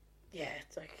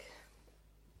 it's like,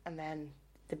 and then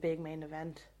the big main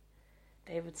event,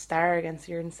 David Starr against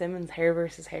Jurgen Simmons, hair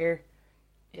versus hair.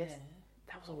 Yes,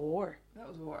 that was a war. That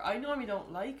was a war. I normally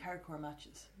don't like hardcore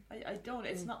matches. I don't.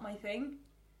 It's not my thing.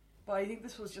 But I think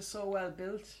this was just so well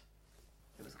built.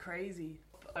 It was crazy.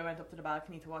 I went up to the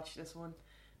balcony to watch this one.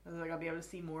 I was like, I'll be able to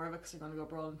see more of it because they're going to go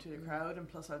brawling through the crowd, and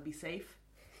plus I'll be safe.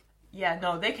 Yeah,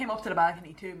 no, they came up to the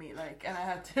balcony to me, like, and I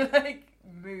had to like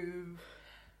move.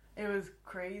 It was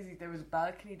crazy. There was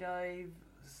balcony dives.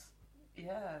 It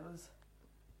was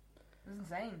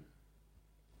insane.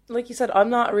 Like you said, I'm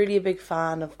not really a big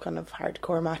fan of kind of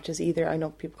hardcore matches either. I know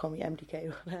people call me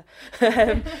MDK.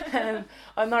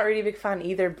 I'm not really a big fan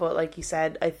either, but like you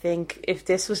said, I think if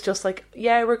this was just like,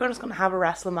 yeah, we're just going to have a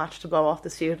wrestling match to blow off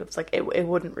this feud, it's like, it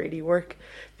wouldn't really work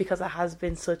because it has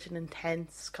been such an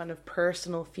intense kind of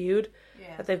personal feud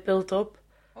that they've built up.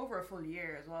 Over a full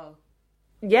year as well.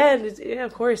 Yeah,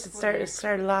 of course. It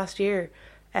started last year.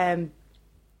 I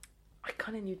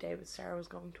kind of knew David Starr was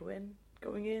going to win.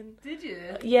 Going in. Did you?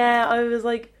 Yeah, I was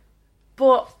like,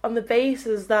 but on the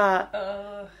basis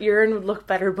that Urine would look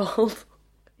better bald.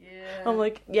 Yeah. I'm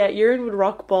like, yeah, Urine would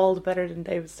rock bald better than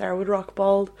David Starr would rock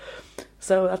bald.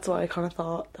 So that's why I kind of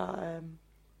thought that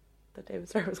David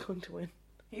Starr was going to win.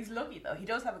 He's lucky though. He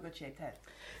does have a good shaped head.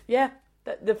 Yeah.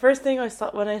 The first thing I saw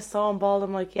when I saw him bald,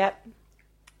 I'm like, yep,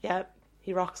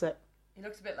 he rocks it. He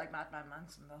looks a bit like Madman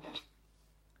Manson though.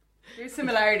 There's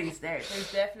similarities there.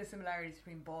 There's definitely similarities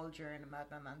between Bald Urine and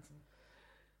Madman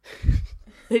Manson.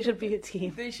 They should be a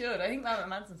team. They should. I think Madman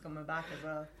Manson's coming back as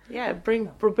well. Yeah,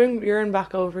 bring Urine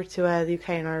back over to the UK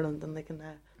and Ireland, and they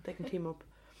can team up.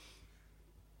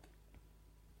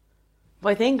 But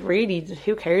I think really,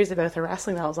 who cares about the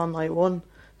wrestling that was on night 1?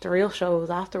 The real show was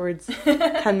afterwards.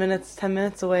 10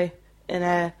 minutes away in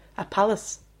a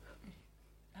Palace.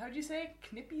 How do you say it?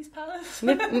 Knippy's Palace?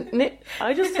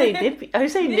 I just say Nippy. I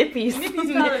say Nippies.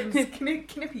 Nippy's Palace.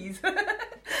 Knippies.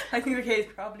 I think the K is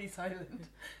probably silent.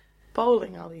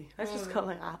 Bowling alley. Let's just call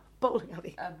it a bowling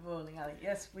alley. A bowling alley.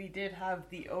 Yes, we did have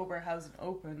the Oberhausen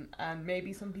Open, and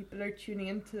maybe some people are tuning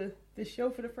into this show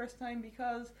for the first time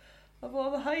because of all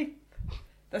the hype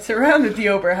that surrounded the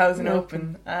Oberhausen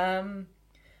Open.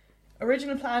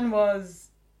 Original plan was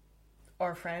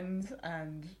our friends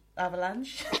and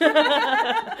Avalanche.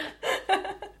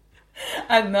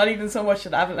 And not even so much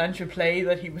that Avalanche would play,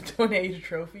 that he would donate a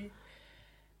trophy.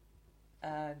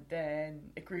 And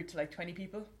then it grew to like 20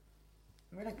 people.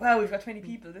 And we're like, wow, we've got 20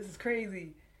 people, this is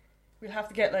crazy. We'll have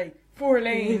to get like 4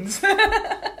 lanes.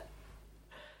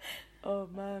 Oh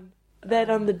man. Then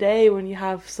on the day when you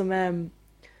have some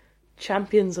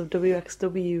champions of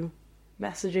WXW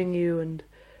messaging you and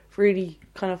really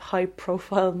kind of high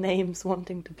profile names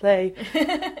wanting to play,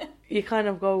 you kind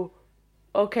of go,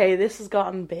 okay, this has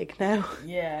gotten big now.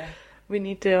 Yeah. We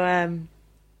need to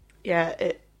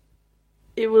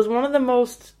it was one of the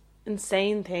most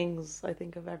insane things I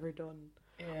think I've ever done.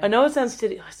 Yeah. I know it sounds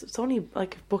silly, it's only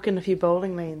like booking a few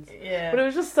bowling lanes. Yeah. But it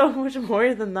was just so much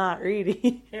more than that,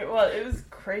 really. It was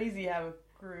crazy how it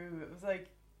grew. It was like,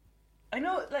 I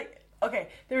know, like, okay,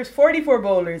 there was 44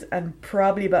 bowlers and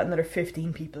probably about another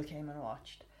 15 people came and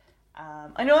watched.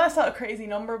 I know that's not a crazy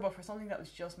number, but for something that was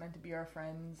just meant to be our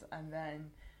friends, and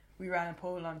then we ran a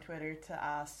poll on Twitter to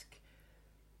ask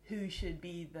who should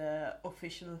be the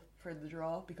official for the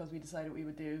draw, because we decided we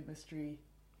would do mystery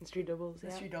Mystery doubles,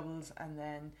 Mystery doubles, and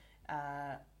then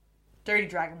Dirty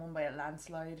Dragon won by a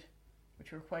landslide,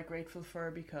 which we were quite grateful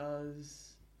for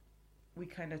because we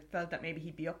kind of felt that maybe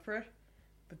he'd be up for it.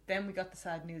 But then we got the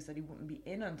sad news that he wouldn't be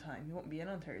in on time. He wouldn't be in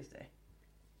on Thursday.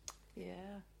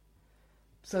 Yeah.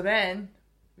 So then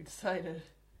we decided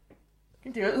we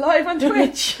can do it live on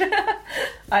Twitch.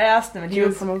 I asked him, and he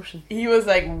was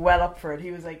like well up for it.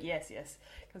 He was like, yes,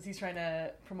 because he's trying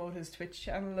to promote his Twitch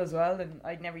channel as well. And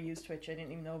I'd never used Twitch. I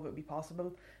didn't even know if it would be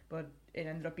possible, but it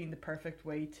ended up being the perfect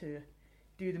way to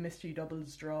do the mystery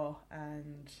doubles draw,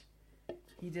 and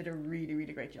he did a really,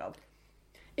 really great job.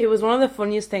 It was one of the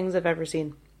funniest things I've ever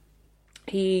seen.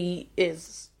 He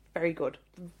is very good.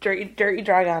 Dirty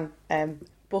Dragon,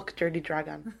 book Dirty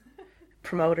Dragon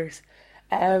promoters.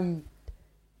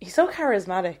 He's so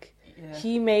charismatic. Yeah.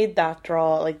 He made that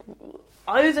draw. Like,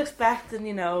 I was expecting,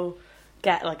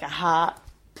 get like a hat,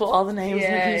 put all the names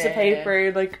on a piece of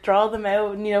paper, like draw them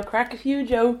out, and crack a few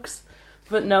jokes.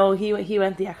 But no, he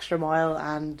went the extra mile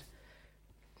and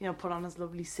put on his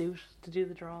lovely suit to do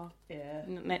the draw. Yeah.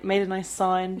 Made a nice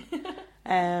sign.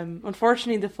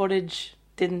 Unfortunately, the footage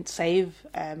didn't save.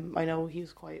 I know he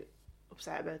was quite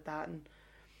upset about that, and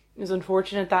it was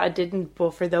unfortunate that it didn't.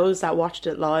 But for those that watched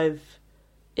it live,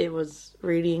 it was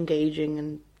really engaging,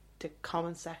 and the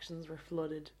comment sections were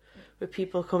flooded with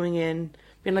people coming in,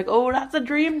 being like, "Oh, that's a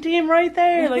dream team right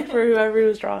there!" Like for whoever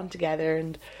was drawn together,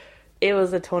 and it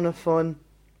was a ton of fun.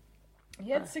 He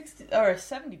had 60 or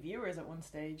 70 viewers at one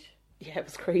stage. Yeah, it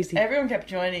was crazy. Everyone kept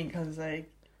joining because the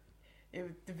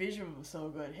visual was so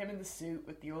good. Him in the suit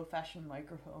with the old-fashioned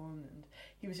microphone, and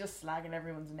he was just slagging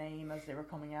everyone's name as they were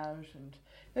coming out. And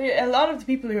a lot of the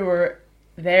people who were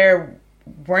there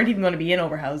weren't even going to be in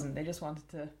Oberhausen. They just wanted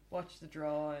to watch the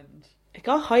draw, and it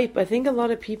got hype. I think a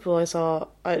lot of people I saw,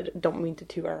 I don't mean to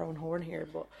toot our own horn here,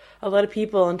 but a lot of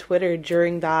people on Twitter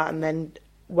during that and then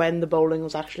when the bowling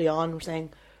was actually on were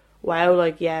saying, wow,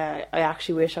 I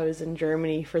actually wish I was in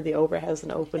Germany for the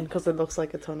Oberhausen Open because it looks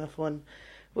like a ton of fun,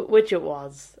 which it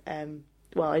was.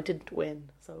 Well, I didn't win,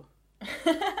 so.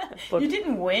 You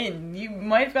didn't win. You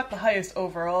might have got the highest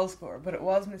overall score, but it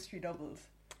was mystery doubles.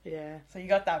 Yeah. So you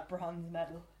got that bronze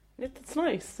medal. It's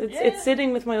nice. It's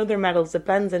sitting with my other medals. It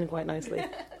blends in quite nicely.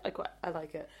 I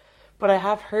like it. But I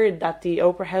have heard that the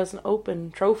Oberhausen Open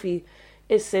trophy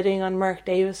is sitting on Mark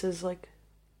Davis's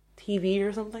TV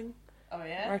or something. Oh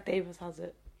yeah. Mark Davis has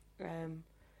it. He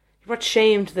brought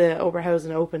shame to the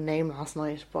Oberhausen Open name last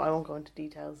night, but I won't go into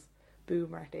details. Boo,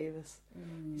 Mark Davis.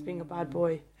 He's being a bad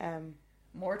boy.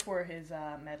 Mort wore his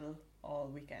medal all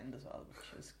weekend as well,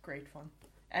 which was great fun.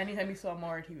 Anytime we saw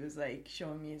Mort, he was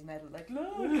showing me his medal, look.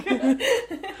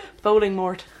 Bowling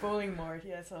Mort. Bowling Mort,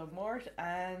 yeah. So Mort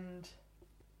and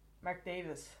Mark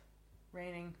Davis,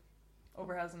 reigning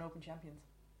Oberhausen Open champions.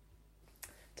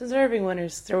 Deserving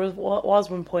winners. There was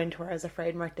one point where I was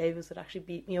afraid Mark Davis would actually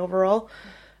beat me overall,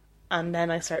 and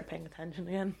then I started paying attention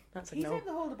again. That's He's able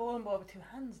to hold the bowling ball with two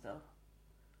hands, though.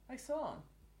 I saw him.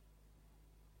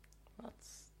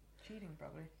 That's cheating,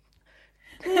 probably.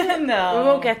 No, we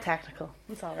won't get technical.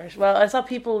 It's alright. Well, I saw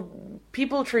people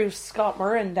threw Scott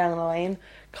Murrin down the lane,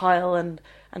 Kyle and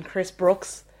Chris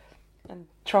Brooks, and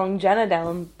throwing Jenna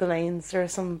down the lanes. There are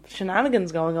some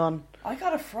shenanigans going on. I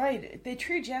got a fright. They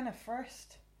threw Jenna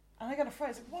first, and I got a fright.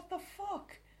 I was like, what the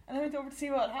fuck? And I went over to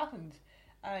see what happened,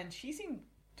 and she seemed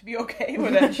to be okay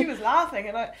with it. She was laughing,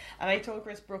 and I told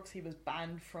Chris Brooks he was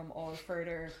banned from all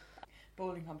further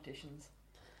bowling competitions.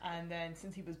 And then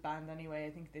since he was banned anyway, I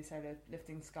think they started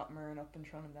lifting Scott Murrin up and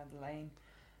throwing him down the lane.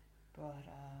 But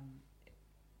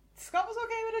Scott was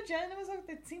okay with it. Jenna was okay.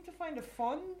 They seemed to find it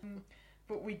fun.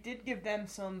 But we did give them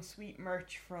some sweet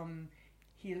merch from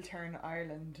Heel Turn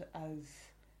Ireland as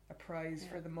a prize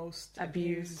for the most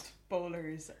abused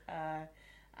bowlers.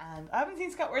 And I haven't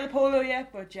seen Scott wear the polo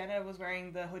yet, but Jenna was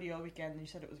wearing the hoodie all weekend and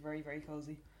she said it was very, very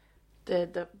cozy.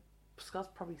 The Scott's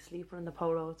probably sleeping in the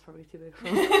polo. It's probably too big for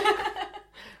him.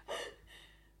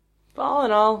 But all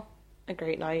in all, a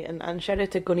great night. And shout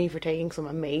out to Gunny for taking some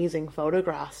amazing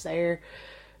photographs there.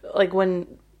 Like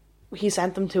when he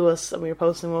sent them to us and we were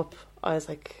posting them up, I was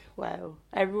like, wow.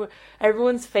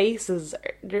 Everyone's faces,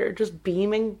 they're just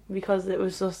beaming because it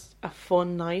was just a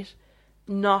fun night.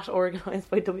 Not organised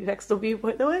by WXW,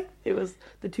 by the way. It was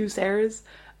the two Sarahs,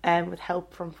 with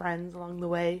help from friends along the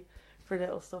way for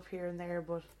little stuff here and there.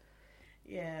 But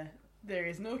yeah, there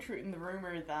is no truth in the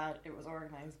rumour that it was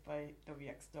organised by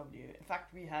WXW. In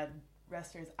fact, we had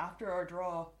wrestlers after our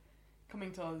draw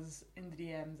coming to us in the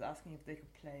DMs asking if they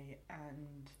could play,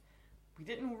 and we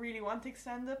didn't really want to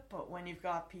extend it, but when you've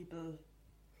got people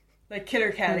Like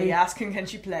Killer Kelly asking can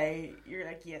she play, you're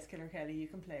like, yes, Killer Kelly, you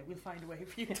can play, we'll find a way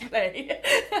for you to play.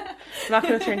 I'm not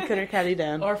going to turn Killer Kelly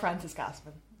down. Or Francis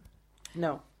Gaspin.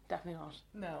 No, definitely not.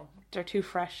 No. They're too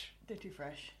fresh. They're too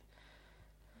fresh.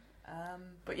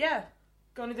 But yeah,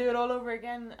 going to do it all over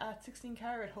again at 16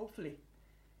 carat, hopefully.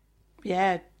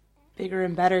 Yeah, bigger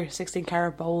and better, 16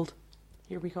 carat bold.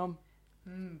 Here we come.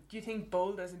 Do you think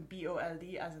bold as in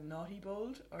B-O-L-D as in naughty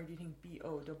bold, or do you think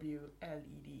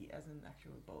B-O-W-L-E-D as in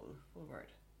actual bold, full word?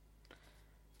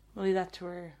 We'll leave that to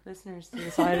our listeners to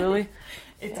decide, will we?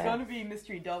 It's going to be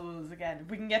mystery doubles again.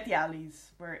 If we can get the alleys,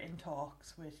 we're in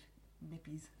talks with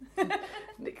Nippies.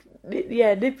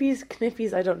 Yeah, Nippies,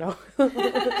 Knippies, I don't know.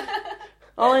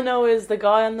 All I know is the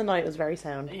guy on the night was very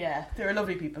sound. Yeah, they were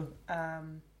lovely people.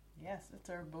 Yes, it's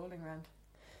our bowling round.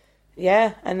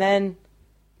 Yeah, and then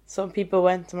some people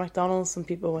went to McDonald's, some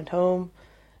people went home.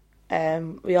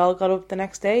 We all got up the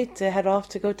next day to head off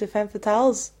to go to Femme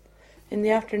Fatales in the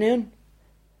afternoon,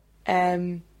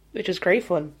 which was great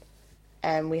fun.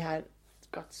 We got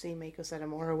to see Mako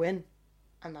Satomura win,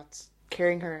 and that's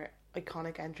carrying her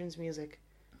iconic entrance music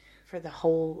for the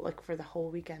whole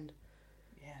weekend.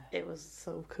 Yeah, it was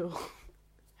so cool.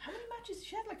 How many matches?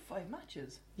 She had like 5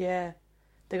 matches. Yeah,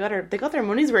 they got their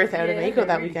money's worth out of Mako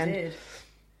that weekend. Did.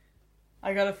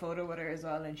 I got a photo with her as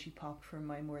well, and she popped for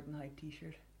my More Than Hype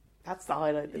t-shirt. That's the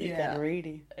highlight of the weekend,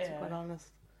 really, to be quite honest.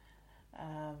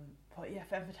 But yeah,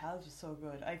 Femme Fatales was so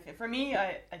good. I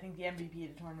think the MVP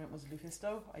of the tournament was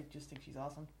Lufisto. I just think she's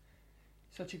awesome.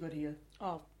 Such a good heel.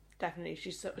 Oh, definitely.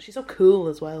 She's so cool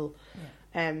as well.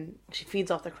 Yeah. She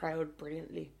feeds off the crowd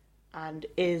brilliantly, and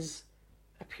is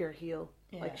a pure heel.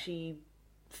 Yeah. Like, she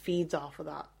feeds off of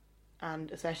that, and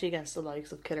especially against the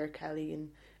likes of Killer Kelly and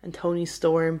Tony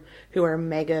Storm, who are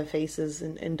mega faces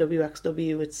in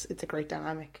WXW. It's a great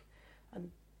dynamic.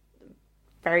 I'm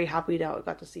very happy that I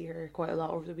got to see her quite a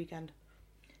lot over the weekend.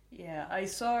 Yeah, I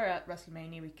saw her at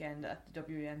WrestleMania weekend at the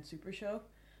WN Super Show,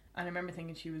 and I remember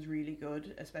thinking she was really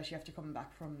good, especially after coming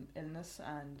back from illness,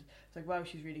 and it's like, wow,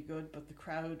 she's really good, but the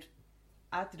crowd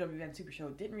at the WN Super Show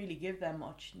didn't really give them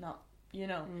much.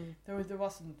 There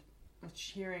wasn't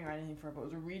much cheering or anything for her, but it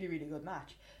was a really, really good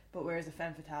match. But whereas the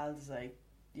Femme Fatales is like,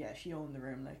 yeah, she owned the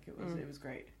room. Like, it was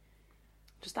great.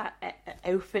 Just that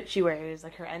outfit she wears,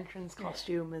 like her entrance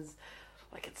costume is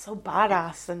like, it's so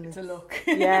badass, and it's a look.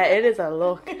 Yeah, it is a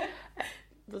look. It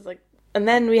was like, and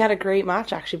then we had a great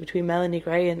match actually between Melanie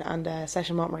Gray and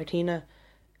Session Mott Martina,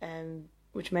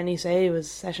 which many say was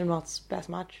Session Mott's best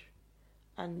match,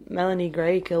 and Melanie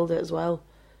Gray killed it as well.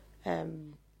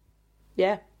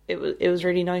 Yeah, it was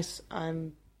really nice.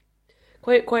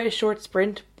 Quite a short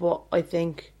sprint, but I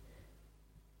think,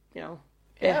 it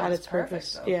had its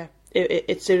purpose. Though. Yeah,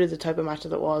 it suited the type of match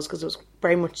that it was, because it was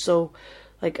very much so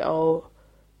like,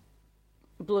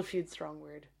 blood feud's strong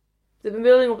word. They've been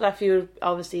building up that feud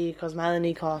obviously because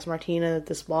Melanie cost Martina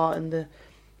the spot in the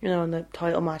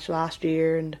title match last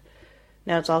year, and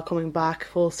now it's all coming back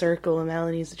full circle, and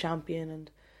Melanie's the champion,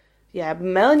 and yeah,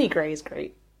 Melanie Gray is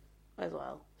great as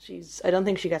well. I don't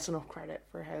think she gets enough credit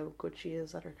for how good she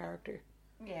is at her character.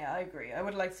 Yeah, I agree. I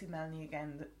would like to see Melanie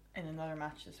again in another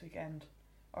match this weekend,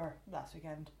 or last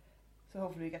weekend. So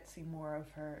hopefully we get to see more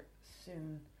of her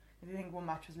soon. I think one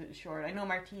match was a little short. I know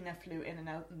Martina flew in and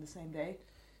out in the same day.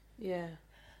 Yeah.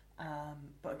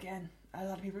 But again, a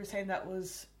lot of people were saying that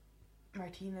was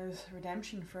Martina's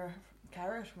redemption for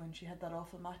Carrot when she had that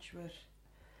awful match with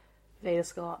Veda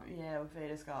Scott. Yeah, with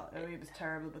Veda Scott. It was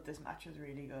terrible, but this match was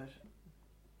really good.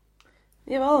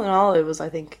 Yeah, well, in all, it was, I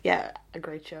think, a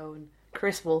great show, and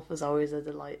Chris Wolf was always a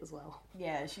delight as well.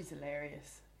 Yeah, she's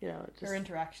hilarious. Her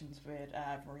interactions with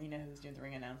Marina, who's doing the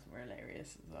ring announcement, were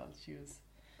hilarious as well. She was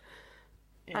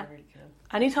really cool.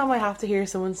 Anytime I have to hear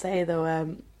someone say,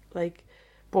 though, like,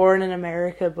 born in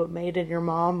America but made in your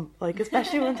mom, like,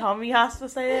 especially when Tommy has to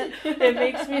say it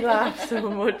makes me laugh so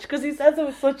much, because he says it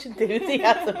with such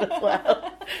enthusiasm as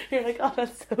well. You're like, oh,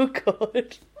 that's so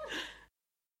good.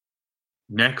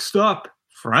 Next up,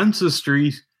 Francis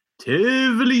Street,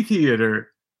 Tivoli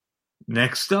Theatre.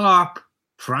 Next stop,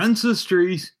 Francis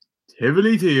Street,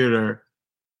 Tivoli Theatre.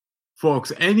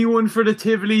 Folks, anyone for the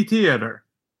Tivoli Theatre?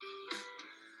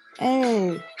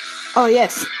 Oh,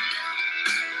 yes.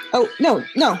 Oh, no.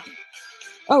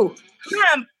 Oh.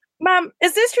 Ma'am,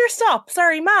 is this your stop?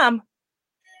 Sorry, ma'am.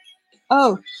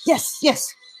 Oh, yes.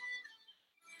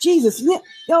 Jesus, yeah.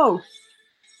 Oh.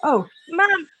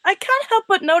 Ma'am, I can't help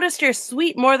but notice your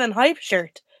sweet More Than Hype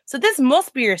shirt. So this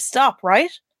must be your stop,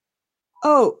 right?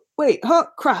 Oh, wait, huh?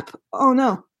 Crap. Oh,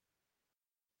 no.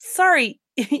 Sorry,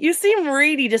 you seem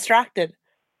really distracted.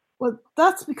 Well,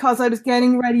 that's because I was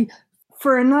getting ready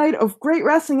for a night of great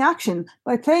wrestling action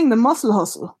by playing the Muscle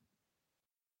Hustle.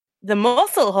 The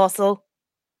Muscle Hustle?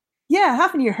 Yeah,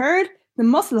 haven't you heard? The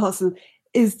Muscle Hustle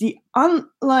is the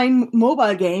online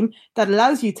mobile game that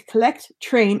allows you to collect,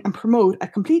 train, and promote a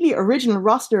completely original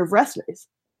roster of wrestlers.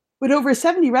 With over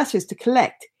 70 wrestlers to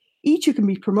collect, each who can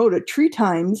be promoted 3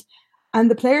 times, and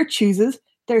the player chooses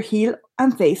their heel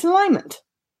and face alignment.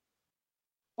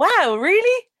 Wow,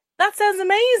 really? That sounds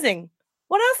amazing.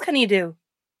 What else can you do?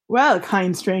 Well,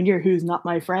 kind stranger who's not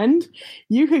my friend,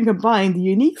 you can combine the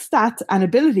unique stats and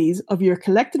abilities of your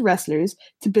collected wrestlers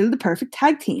to build the perfect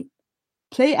tag team.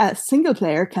 Play a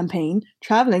single-player campaign,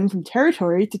 traveling from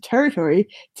territory to territory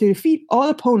to defeat all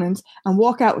opponents and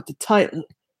walk out with the title.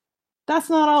 That's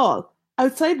not all.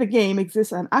 Outside the game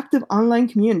exists an active online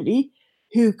community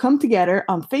who come together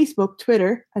on Facebook,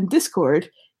 Twitter, and Discord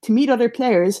to meet other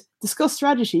players, discuss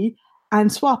strategy,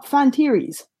 and swap fan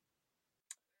theories.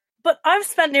 But I've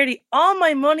spent nearly all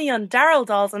my money on Daryl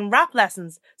dolls and rap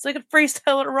lessons so I could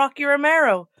freestyle with Rocky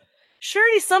Romero.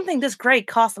 Surely something this great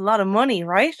costs a lot of money,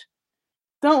 right?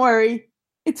 Don't worry,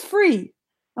 it's free.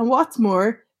 And what's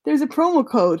more, there's a promo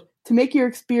code to make your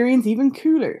experience even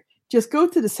cooler. Just go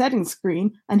to the settings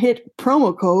screen and hit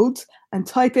promo codes and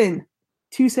type in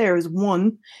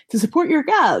 2Sarahs1 to support your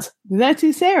gals, the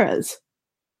 2 Sarahs.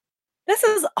 This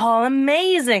is all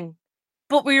amazing,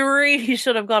 but we really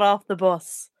should have got off the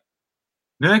bus.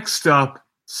 Next stop,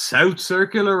 South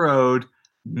Circular Road,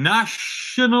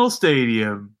 National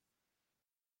Stadium.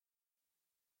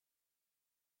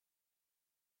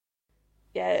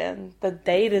 Yeah, and the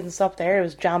day didn't stop there. It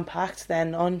was jam-packed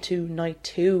then on to night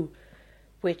 2,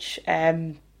 which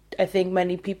I think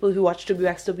many people who watch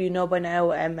WXW know by now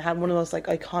had one of those like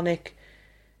iconic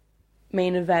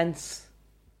main events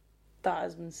that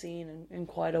has been seen in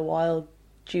quite a while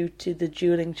due to the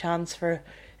dueling chance for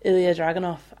Ilya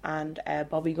Dragunov and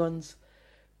Bobby Guns.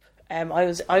 I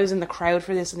was in the crowd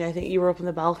for this, and I think you were up in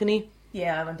the balcony.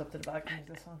 Yeah, I went up to the balcony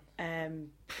for this one.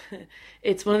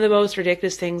 It's one of the most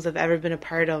ridiculous things I've ever been a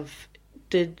part of.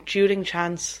 The dueling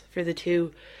chance for the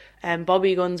two.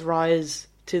 Bobby Guns' rise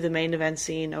to the main event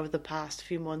scene over the past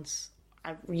few months,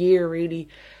 a year really,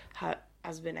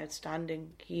 has been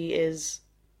outstanding. He is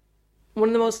one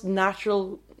of the most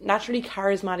naturally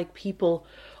charismatic people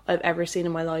I've ever seen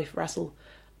in my life wrestle.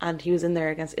 And he was in there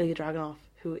against Ilya Dragunov,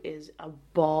 who is a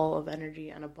ball of energy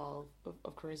and a ball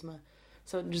of charisma.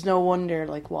 So there's no wonder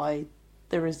why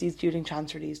there was these dueling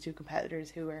chants for these two competitors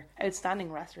who were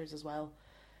outstanding wrestlers as well.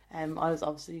 I was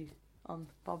obviously on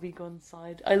Bobby Guns'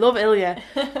 side. I love Ilya.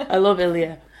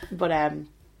 But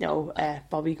no,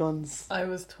 Bobby Guns. I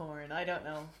was torn. I don't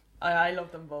know. I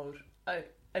love them both. I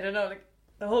don't know,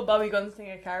 the whole Bobby Guns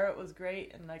thing at Carrot was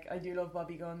great, and I do love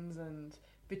Bobby Guns and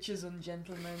Bitches and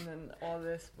Gentlemen and all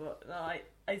this, but no,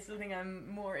 I still think I'm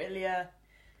more Ilya.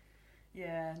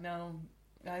 Yeah, no,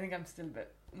 I think I'm still a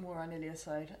bit more on Ilya's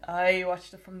side. I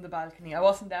watched it from the balcony. I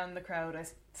wasn't down in the crowd. I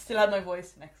still had my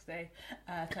voice the next day,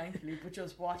 thankfully, but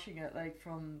just watching it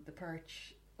from the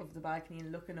perch of the balcony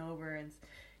and looking over, and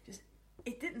just,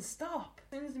 it didn't stop.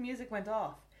 As soon as the music went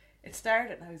off, it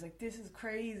started, and I was like, this is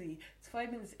crazy. It's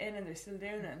 5 minutes in and they're still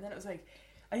doing it, and then it was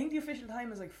I think the official time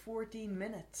was 14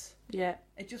 minutes. Yeah.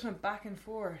 It just went back and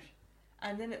forth.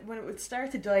 And then when it would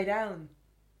start to die down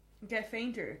and get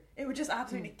fainter, it would just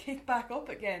absolutely kick back up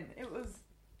again. It was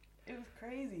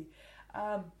crazy.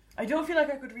 I don't feel like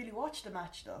I could really watch the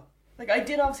match though. I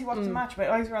did obviously watch the match,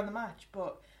 my eyes were on the match,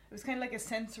 but it was kind of like a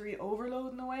sensory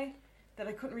overload in a way that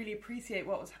I couldn't really appreciate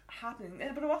what was happening.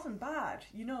 But it wasn't bad,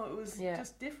 it was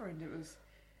just different.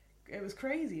 It was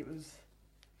crazy.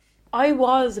 I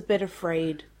was a bit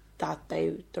afraid that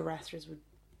the wrestlers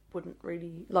wouldn't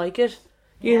really like it.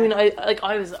 You know what I mean?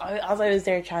 As I was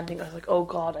there chanting, I was like, oh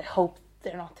God, I hope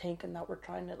they're not thinking that we're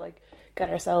trying to get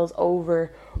ourselves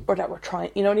over, or that we're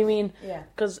trying, you know what I mean? Yeah.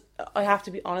 Because I have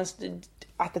to be honest,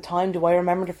 at the time, do I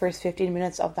remember the first 15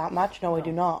 minutes of that match? No, I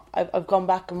do not. I've gone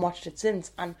back and watched it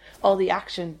since, and all the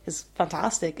action is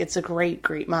fantastic. It's a great,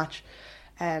 great match.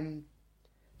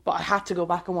 But I had to go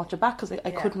back and watch it back because I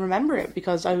couldn't remember it,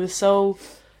 because I was so...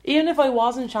 Even if I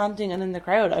wasn't chanting and in the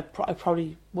crowd, I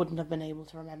probably wouldn't have been able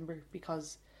to remember,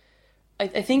 because I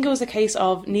think it was a case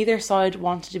of neither side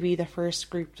wanted to be the first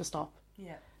group to stop.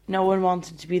 Yeah. No one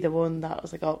wanted to be the one that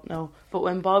was like, oh no. But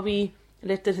when Bobby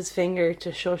lifted his finger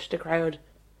to shush the crowd,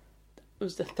 it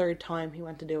was the third time he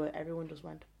went to do it. Everyone just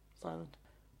went silent.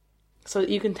 So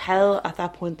you can tell at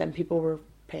that point then people were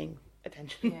paying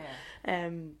attention.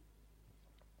 Yeah.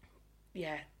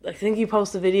 Yeah, I think you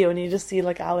post a video and you just see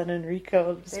Alan and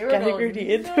Rico just getting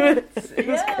really into it. It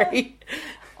was great.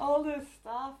 All the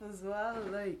staff as well,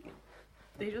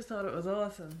 they just thought it was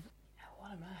awesome. Yeah,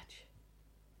 what a match.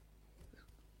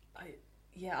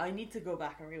 Yeah, I need to go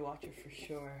back and rewatch it for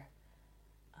sure.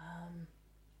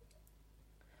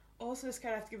 Also, this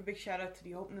card I have to give a big shout out to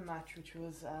the opening match, which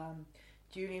was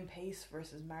Julian Pace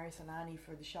versus Marius Anani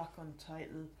for the Shotgun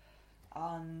title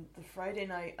on the Friday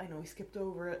night. I know we skipped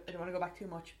over it. I don't want to go back too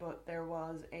much, but there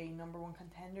was a number one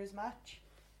contenders match,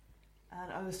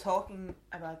 and I was talking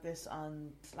about this on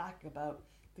Slack about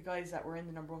the guys that were in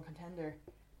the number one contender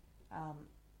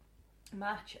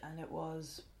match, and it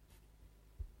was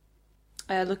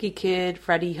Lucky Kid,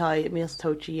 Freddie High, Emil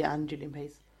Satochi, and Julian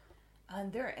Pace.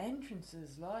 And their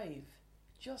entrances live,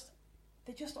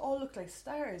 they just all look like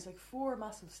stars, like 4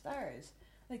 massive stars.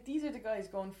 Like, these are the guys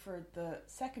going for the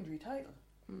secondary title.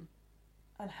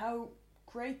 And how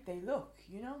great they look,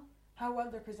 you know? How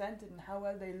well they're presented and how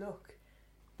well they look.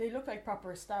 They look like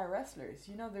proper star wrestlers,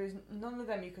 you know? There's none of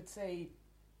them you could say,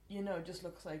 you know, just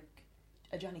looks like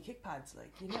a Johnny Kickpads,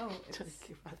 like, you know?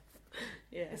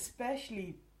 Yeah.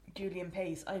 Especially Julian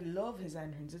Pace. I love his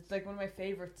entrance. It's like one of my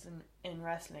favourites in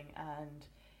wrestling, and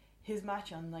his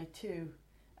match on night 2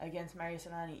 against Marius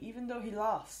Anani, even though he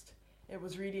lost, it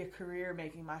was really a career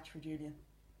making match for Julian.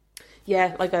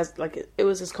 Yeah, it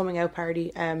was his coming out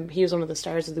party. He was one of the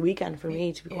stars of the weekend for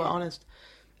me, to be quite honest.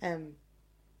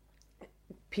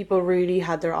 People really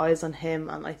had their eyes on him,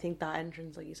 and I think that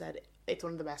entrance, like you said, it's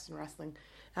one of the best in wrestling.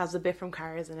 It has a bit from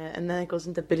Cars in it, and then it goes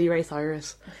into Billy Ray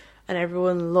Cyrus, and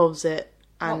everyone loves it.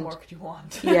 And what more could you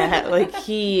want? Yeah, like,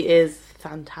 he is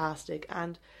fantastic.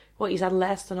 And he's had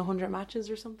less than 100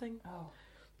 matches or something? Oh.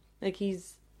 Like,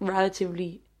 he's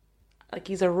relatively, like,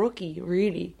 he's a rookie,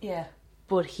 really. Yeah.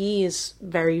 But he is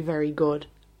very, very good.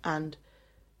 And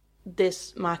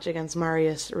this match against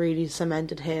Marius really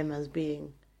cemented him as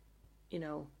being, you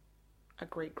know, a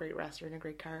great, great wrestler and a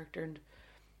great character. And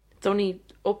it's only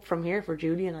up from here for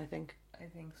Julian, I think. I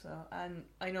think so. And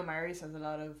I know Marius has a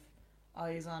lot of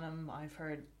eyes on him. I've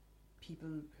heard people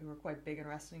who are quite big in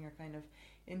wrestling are kind of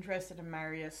interested in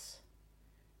Marius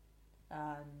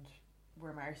and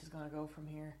where Marius is going to go from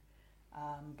here.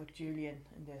 But Julian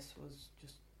in this was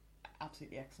just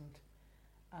absolutely excellent.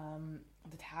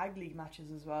 The tag league matches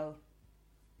as well.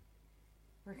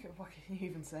 What can you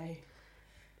even say?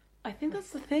 I think that's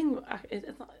the thing.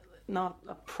 It's not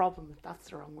a problem, if that's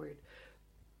the wrong word.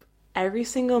 Every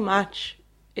single match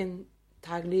in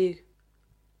tag league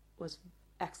was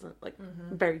excellent, like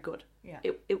very good. Yeah.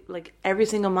 It like every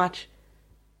single match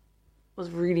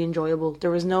was really enjoyable. There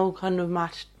was no kind of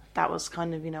match that was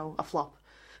kind of, you know, a flop.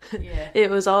 Yeah. It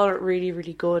was all really,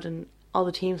 really good, and all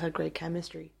the teams had great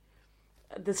chemistry.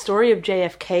 The story of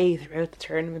JFK throughout the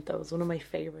tournament, though, was one of my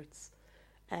favourites.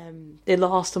 They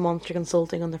lost to Monster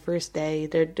Consulting on the first day.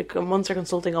 The Monster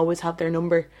Consulting always have their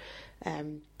number.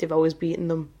 They've always beaten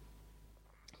them.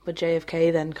 But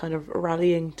JFK then kind of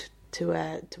rallying to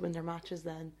win their matches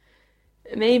then.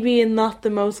 Maybe in not the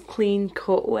most clean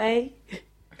cut way.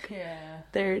 Yeah.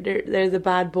 They're the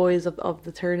bad boys of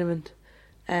the tournament.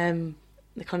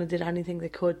 They kind of did anything they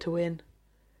could to win.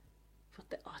 But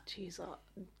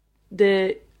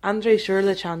the Andre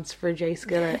Schurrle chants for Jay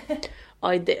Skillett,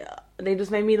 they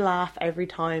just made me laugh every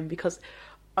time, because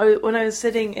when I was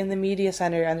sitting in the media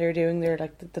centre and they were doing their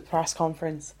the press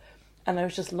conference, and I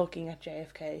was just looking at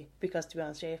JFK, because to be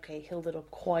honest, JFK held it up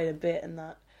quite a bit in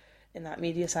that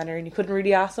media centre, and you couldn't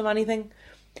really ask him anything.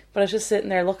 But I was just sitting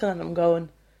there looking at him going,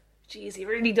 geez, he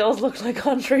really does look like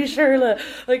Andre Schurrle.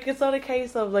 Like, it's not a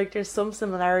case of, like, there's some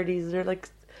similarities. They're, like,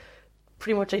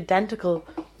 pretty much identical.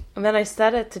 And then I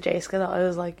said it to Jay Skillett. I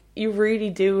was like, you really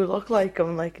do look like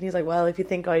him. Like, and he's like, well, if you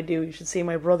think I do, you should see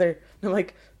my brother. And I'm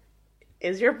like,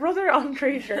 is your brother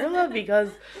Andre Schurrle? Because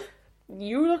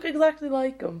you look exactly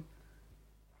like him.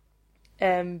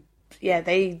 Yeah,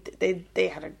 they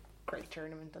had a great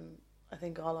tournament, and I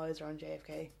think all eyes are on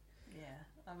JFK. Yeah,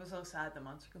 I was so sad that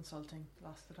Monster Consulting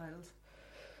lost the titles.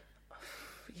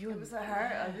 I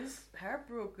was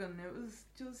heartbroken. It was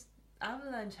just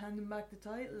Avalanche handing back the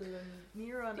title and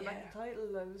Nero handing back the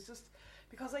title. I was just,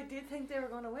 because I did think they were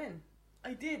going to win.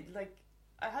 I did. Like,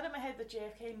 I had in my head that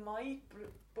JFK might,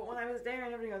 but when I was there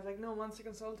and everything, I was like, no, Monster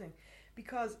Consulting.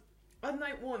 Because on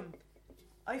night 1,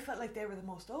 I felt like they were the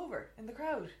most over in the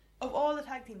crowd. Of all the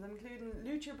tag teams, including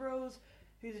Lucha Bros,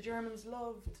 who the Germans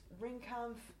loved,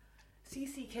 Ringkampf,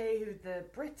 CCK, who the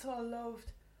Brits all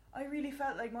loved. I really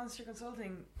felt like Monster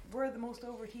Consulting were the most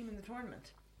over team in the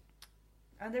tournament.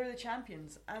 And they were the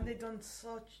champions, and they'd done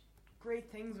such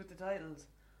great things with the titles.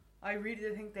 I really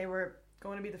did think they were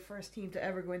going to be the first team to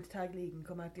ever go into Tag League and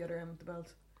come out the other end with the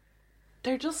belt.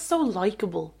 They're just so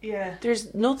likeable. Yeah.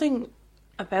 There's nothing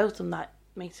about them that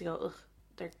makes you go, ugh.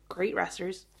 They're great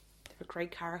wrestlers. They have a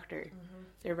great character. Mm-hmm.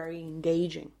 They're very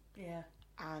engaging. Yeah.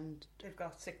 And they've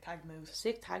got sick tag moves.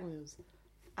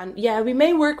 And yeah, we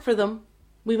may work for them.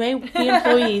 We may be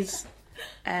employees.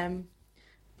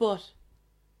 But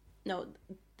no,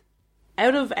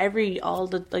 out of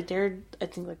they're, I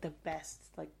think, like the best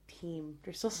like team.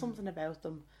 There's just something about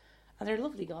them, and they're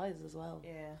lovely guys as well.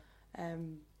 Yeah.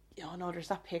 No, there's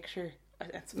that picture.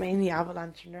 It's mainly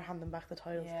Avalanche, and they're handing back the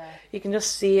titles. Yeah. You can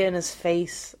just see it in his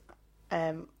face.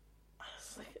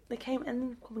 It's like they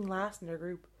coming last in their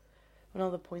group when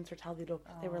all the points were tallied up.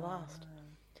 They were last.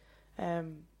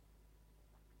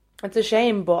 It's a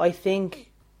shame, but I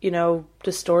think,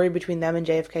 the story between them and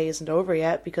JFK isn't over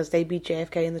yet because they beat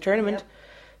JFK in the tournament. Yep.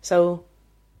 So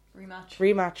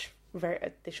rematch.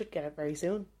 They should get it very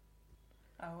soon.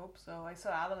 I hope so. I saw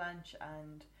Avalanche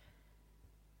and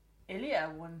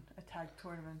Ilya won a tag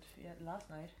tournament last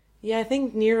night. Yeah, I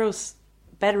think Nero's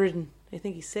bedridden. I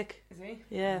think he's sick. Is he?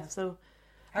 Yeah, so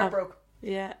heartbroken.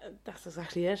 Yeah, that's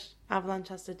exactly it. Avalanche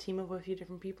has to team up with a few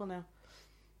different people now,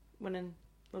 winning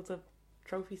loads of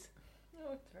trophies.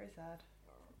 Oh, it's very sad.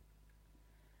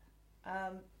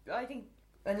 I think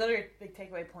another big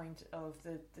takeaway point of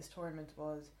this tournament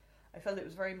was I felt it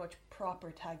was very much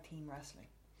proper tag team wrestling.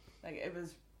 Like, it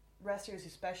was wrestlers who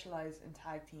specialise in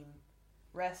tag team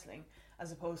wrestling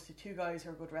as opposed to two guys who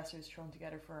are good wrestlers thrown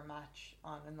together for a match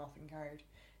on a nothing card.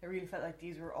 It really felt like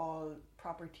these were all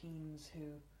proper teams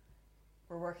who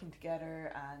were working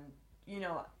together and,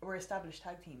 were established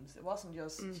tag teams. It wasn't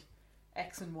just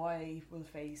X and Y will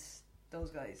face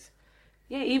those guys.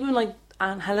 Yeah, even like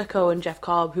Angelico and Jeff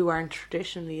Cobb, who aren't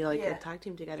traditionally a tag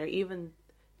team together, even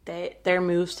their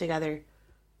moves together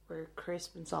were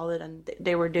crisp and solid, and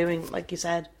they were doing, like you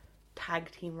said,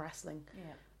 tag team wrestling.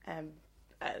 Yeah.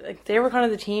 Like they were kind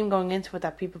of the team going into it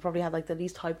that people probably had like the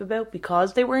least hype about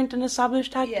because they weren't an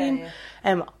established tag team.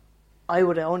 Yeah. I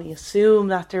would only assume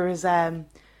that there was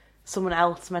someone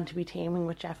else meant to be teaming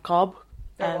with Jeff Cobb.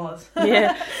 There was.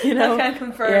 Yeah, I can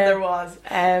confirm there was.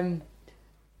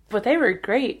 But they were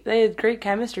great. They had great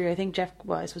chemistry. I think Jeff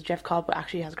Cobb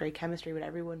actually has great chemistry with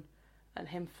everyone, and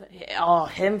him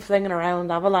flinging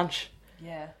around Avalanche.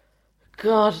 Yeah.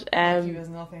 God. He was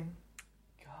nothing.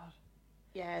 God.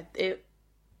 Yeah,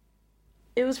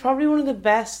 it was probably one of the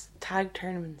best tag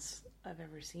tournaments I've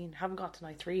ever seen. Haven't got to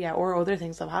night 3 yet, or other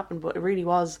things that have happened, but it really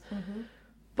was. Mm-hmm.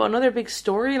 But another big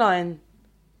storyline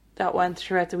that went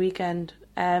throughout the weekend,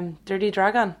 Dirty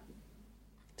Dragon.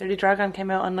 Dirty Dragon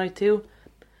came out on night 2,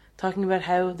 talking about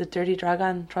how the Dirty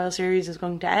Dragon trial series is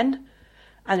going to end,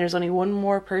 and there's only one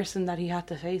more person that he had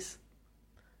to face,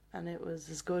 and it was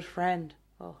his good friend,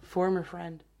 former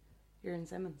friend, Euron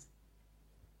Simmons.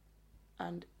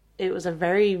 And it was a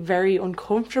very, very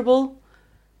uncomfortable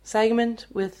segment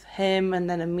with him and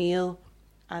then Emil,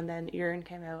 and then Euron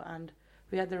came out, and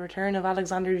we had the return of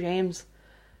Alexander James,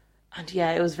 and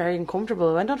yeah, it was very uncomfortable.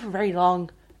 It went on for very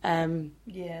long.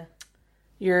 Yeah.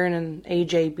 Euron and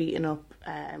AJ beating up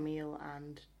Emil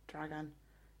and Dragon.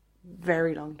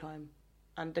 Very long time.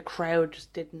 And the crowd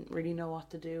just didn't really know what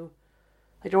to do.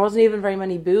 Like, there wasn't even very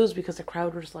many boos because the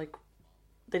crowd was like,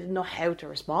 they didn't know how to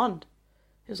respond.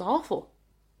 It was awful.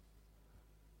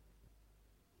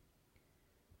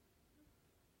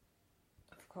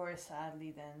 Of course,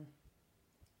 sadly then,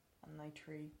 on night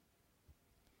 3.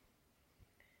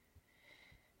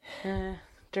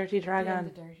 Dirty Dragon. Yeah, the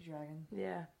Dirty Dragon.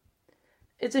 Yeah.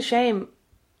 It's a shame.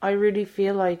 I really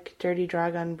feel like Dirty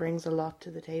Dragon brings a lot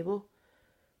to the table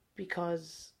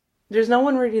because there's no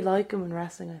one really like him in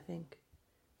wrestling, I think.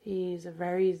 He's a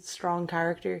very strong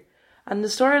character. And the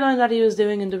storyline that he was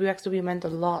doing in WXW meant a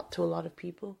lot to a lot of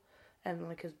people. And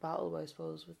like his battle, I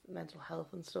suppose, with mental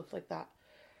health and stuff like that.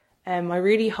 I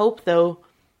really hope, though,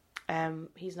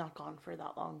 he's not gone for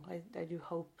that long. I do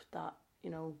hope that,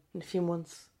 in a few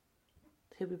months,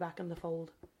 he'll be back in the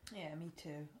fold. Yeah, me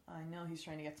too. I know he's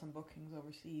trying to get some bookings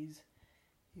overseas.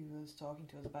 He was talking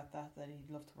to us about that he'd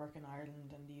love to work in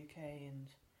Ireland and the UK, and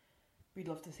we'd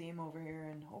love to see him over here,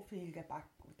 and hopefully he'll get back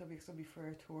with WXW for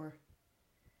a tour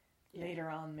later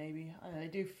on, maybe. I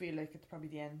do feel like it's probably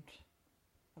the end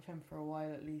of him for a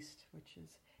while at least,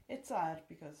 it's sad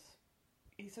because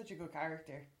he's such a good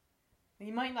character.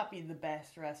 He might not be the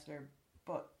best wrestler,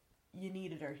 but you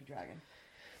need a Dirty Dragon.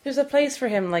 There's a place for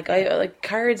him.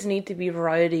 Cards need to be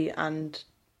variety, and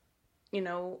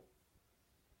you're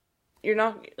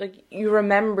not you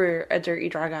remember a Dirty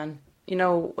Dragon.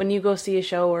 When you go see a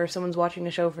show or someone's watching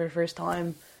a show for the first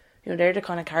time, they're the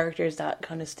kind of characters that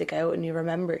kind of stick out and you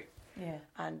remember. Yeah.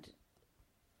 And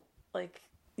I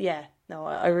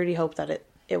really hope that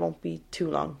it won't be too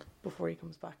long before he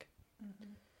comes back.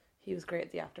 Mm-hmm. He was great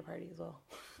at the after party as well.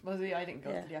 Was he? I didn't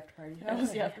go to the after party. That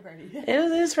was the after party.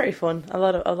 It was very fun. A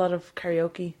lot of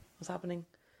karaoke was happening.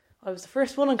 I was the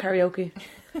first one on karaoke.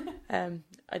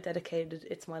 I dedicated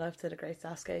It's My Life to the great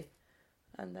Sasuke.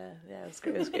 And yeah, it was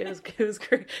great. It was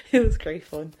great. It was great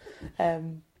fun.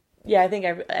 Yeah, I think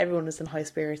everyone was in high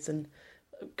spirits and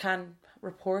can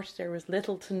report there was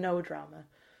little to no drama.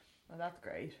 Well, that's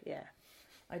great. Yeah.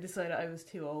 I decided I was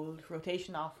too old.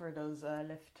 Rotation offered us a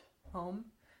lift home.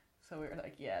 So we were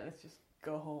like, yeah, let's just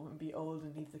go home and be old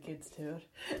and leave the kids to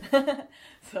it.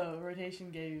 So Rotation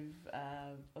gave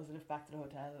us a lift back to the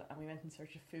hotel, and we went in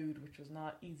search of food, which was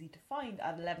not easy to find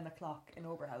at 11 o'clock in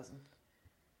Oberhausen.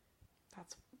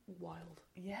 That's wild.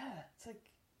 Yeah, it's like,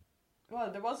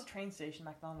 well, there was a train station,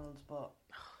 McDonald's, but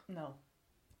no,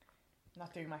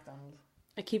 not doing McDonald's.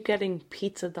 I keep getting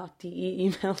pizza.de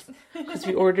emails because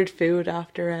we ordered food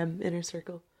after Inner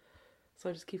Circle. So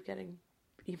I just keep getting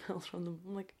emails from them.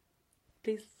 I'm like,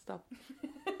 please stop.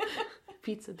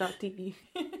 Pizza.de.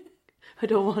 I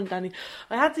don't want any.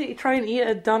 I had to try and eat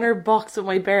a doner box with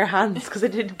my bare hands because they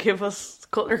didn't give us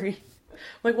cutlery.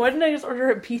 Like, why didn't I just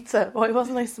order a pizza? Why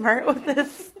wasn't I smart with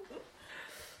this?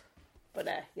 But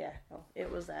yeah, no, it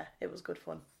was good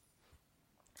fun.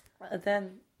 And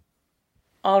then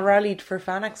all rallied for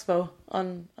Fan Expo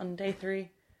on day 3.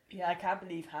 Yeah, I can't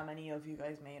believe how many of you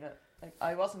guys made it. Like,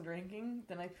 I wasn't drinking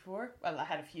the night before. Well, I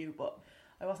had a few, but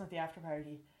I wasn't at the after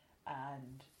party,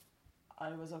 and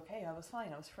I was okay. I was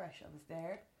fine. I was fresh. I was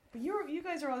there. But you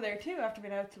guys are all there too after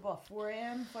being out to what, 4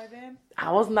 a.m, 5 a.m?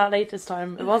 I wasn't that late this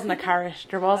time. It wasn't a carrot.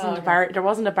 There wasn't there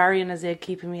wasn't a Barry and a Zig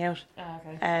keeping me out.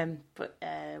 Okay. But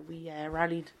we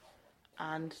rallied,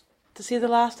 and to see the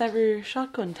last ever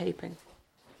shotgun taping,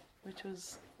 which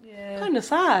was kind of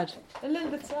sad. A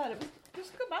little bit sad. There's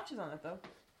good matches on it though.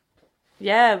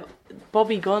 Yeah,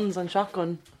 Bobby Guns on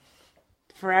shotgun,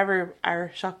 forever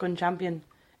our shotgun champion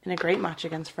in a great match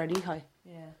against Freddie High.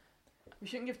 Yeah. We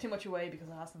shouldn't give too much away because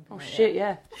it hasn't come out shit,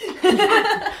 yet.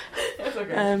 yeah. It's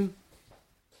okay.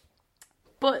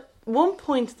 But one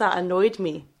point that annoyed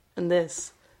me in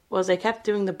this was they kept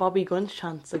doing the Bobby Guns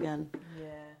chants again. Yeah.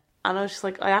 And I was just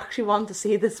like, I actually want to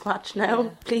see this match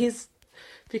now, please.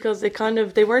 Because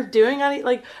they weren't doing any,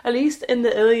 like, at least in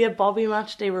the Ilya Bobby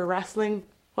match they were wrestling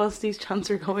whilst these chants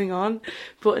were going on.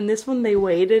 But in this one they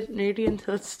waited nearly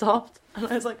until it stopped. And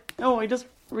I was like, no, I just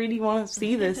really want to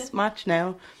see this match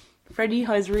now. Freddie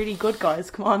High's really good, guys.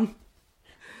 Come on.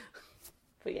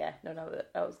 But yeah, no,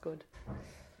 that was good.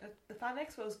 The Fan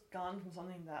Expo's gone from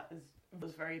something that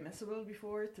was very missable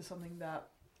before to something that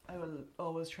I will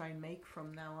always try and make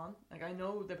from now on. Like, I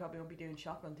know they probably won't be doing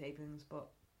shotgun tapings, but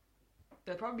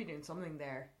they'll probably be doing something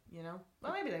there, you know?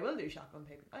 Well, maybe they will do shotgun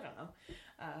taping. I don't know.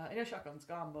 I know shotgun's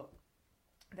gone, but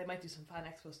they might do some Fan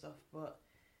Expo stuff. But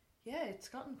yeah, it's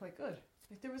gotten quite good.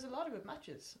 Like, there was a lot of good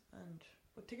matches, and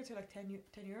tickets are like 10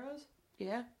 euros.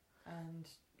 Yeah. And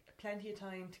plenty of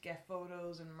time to get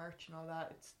photos and merch and all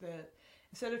that.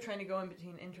 Instead of trying to go in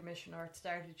between intermission or at the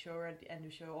start of the show or at the end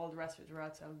of the show, all the wrestlers were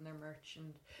out selling their merch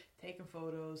and taking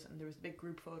photos, and there was a big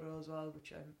group photo as well,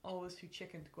 which I'm always too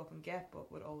chicken to go up and get,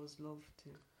 but would always love to.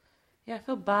 Yeah, I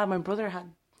feel bad. My brother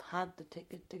had the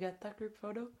ticket to get that group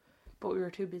photo, but we were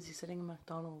too busy sitting in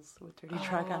McDonald's with 30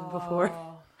 Dragon before.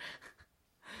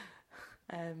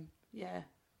 Yeah,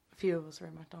 a few of us were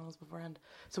in McDonald's beforehand,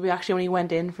 so we actually only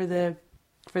went in for the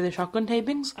shotgun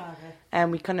tapings. Okay.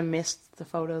 And we kind of missed the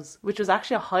photos, which was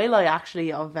actually a highlight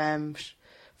of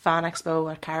Fan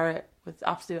Expo at Carrot with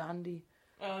Absolute Andy.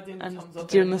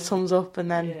 Doing the thumbs up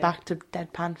and then back to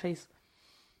deadpan face.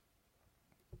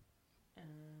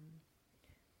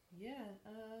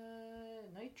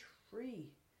 Night 3.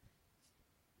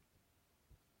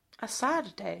 A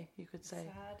sad day, you could say.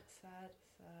 Sad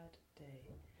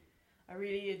day. I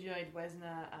really enjoyed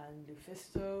Wesna and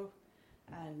Lufisto,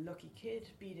 and Lucky Kid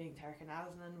beating Tarkan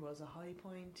Aslan was a high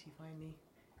point. He finally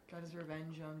got his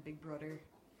revenge on Big Brother.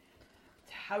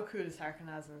 How cool is Tarkan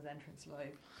Aslan's entrance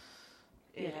live?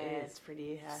 It's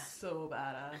pretty so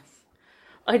badass.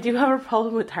 I do have a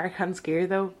problem with Tarkan's gear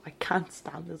though. I can't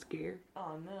stand his gear.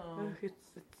 Oh no.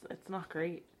 It's not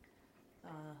great.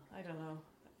 I don't know.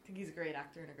 I think he's a great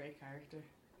actor and a great character.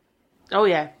 Oh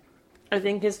yeah. I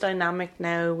think his dynamic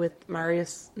now with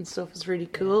Marius and stuff is really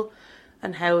cool,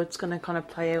 and how it's going to kind of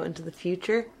play out into the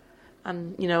future.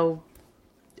 And, you know,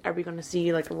 are we going to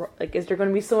see, like is there going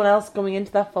to be someone else coming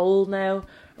into that fold now?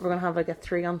 Are we going to have, like, a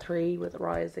 3-on-3 with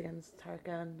Rise against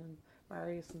Tarkan and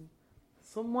Marius and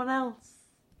someone else?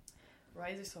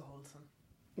 Rise is so wholesome.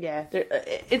 Yeah,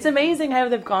 it's amazing how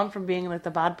they've gone from being, like,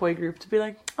 the bad boy group to be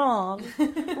like, oh,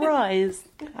 Rise,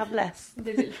 have less.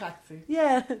 They did tracksuits.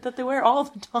 Yeah, that they wear all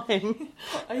the time.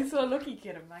 I saw Lucky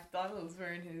Kid at McDonald's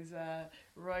wearing his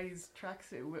Roy's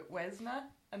tracksuit with Wesna,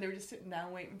 and they were just sitting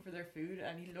down waiting for their food,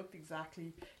 and he looked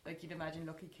exactly like you'd imagine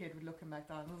Lucky Kid would look in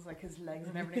McDonald's, like his legs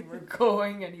and everything were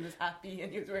going, and he was happy,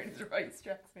 and he was wearing his Roy's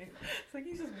tracksuit. It's like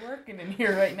he's just working in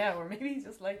here right now, or maybe he's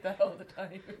just like that all the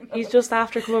time. He's just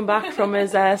after coming back from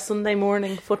his Sunday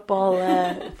morning football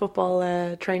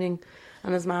training,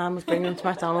 and his mum was bringing him to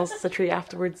McDonald's as a treat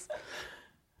afterwards.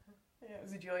 Yeah, it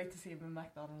was a joy to see him in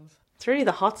McDonald's. It's really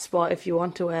the hot spot if you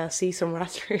want to see some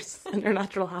raptors in their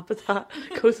natural habitat.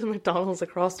 Go to McDonald's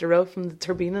across the road from the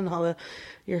Turbine and Holla.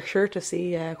 You're sure to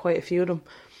see quite a few of them.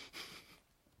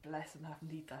 Bless him having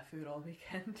to eat that food all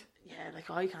weekend. Yeah, like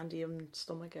I can't even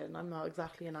stomach it, and I'm not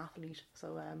exactly an athlete,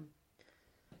 so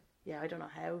yeah, I don't know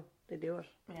how they do it.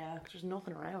 Yeah, 'cause there's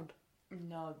nothing around.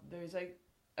 No, there's like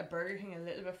a Burger King a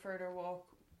little bit further walk.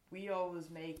 We always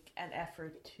make an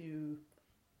effort to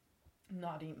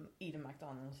not eat in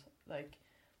McDonald's. Like,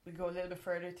 we go a little bit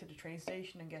further to the train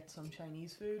station and get some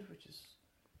Chinese food, which is...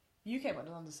 You came out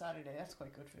on the Saturday, that's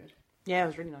quite good food. Yeah, it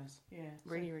was really nice. Yeah.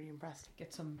 Really, really impressed.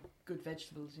 Get some good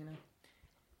vegetables, you know.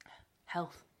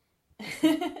 Health.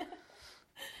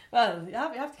 Well, you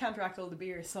have to counteract all the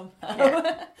beer somehow.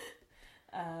 Yeah.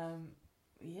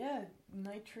 Yeah,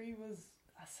 night 3 was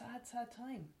a sad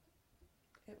time.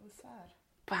 It was sad.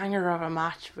 Banger of a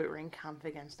match with Ringkamp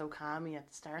against Okami at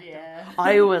the start. Yeah.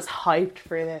 I was hyped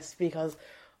for this because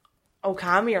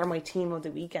Okami are my team of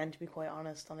the weekend, to be quite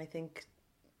honest, and I think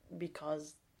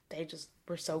because they just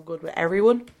were so good with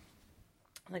everyone,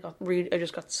 and I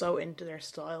just got so into their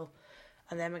style,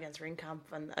 and them against Ringkamp.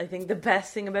 And I think the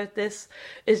best thing about this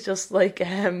is just like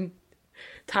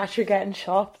Thatcher getting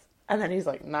chopped, and then he's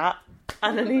like, nah,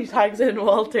 and then he tags in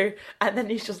Walter, and then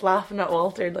he's just laughing at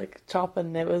Walter like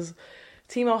chopping.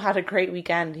 Timo had a great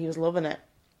weekend. He was loving it.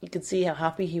 You could see how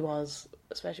happy he was,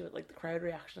 especially with like the crowd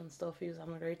reaction and stuff. He was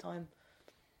having a great time.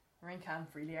 Ringkamp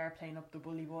really are playing up the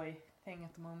bully boy thing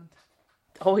at the moment.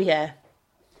 Oh yeah,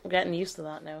 I'm getting used to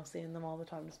that now, seeing them all the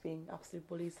time just being absolute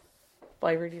bullies. But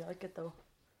I really like it though.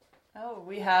 Oh,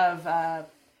 we have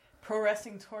Pro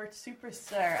Wrestling Torch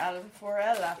superstar Alan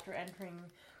Forel after entering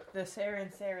the Sarah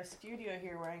and Sarah studio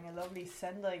here wearing a lovely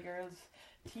Sendai Girls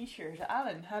t-shirt.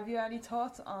 Alan, have you any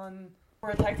thoughts on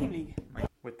World Tag Team League?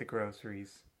 With the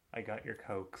groceries, I got your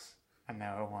Cokes, and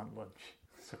now I want lunch.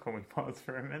 So can we pause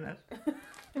for a minute?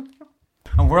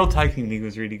 And World Tag Team League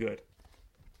was really good.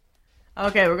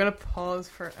 Okay, we're going to pause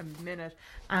for a minute,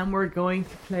 and we're going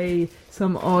to play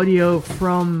some audio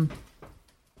from...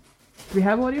 Do we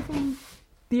have audio from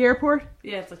the airport?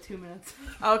 Yeah, it's like 2 minutes.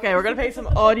 Okay, we're going to play some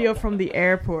audio from the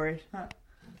airport.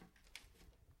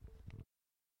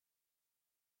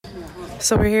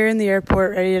 So we're here in the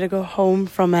airport ready to go home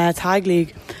from Tag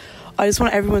League. I just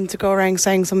want everyone to go around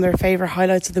saying some of their favourite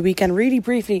highlights of the weekend really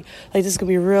briefly. Like, this is going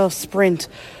to be a real sprint.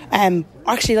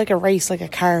 Actually like a race, like a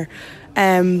car.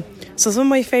 So some of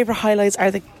my favourite highlights are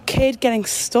the kid getting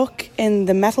stuck in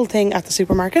the metal thing at the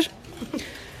supermarket.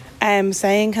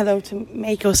 Saying hello to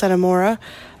Meiko Satomura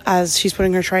as she's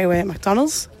putting her tray away at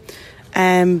McDonald's.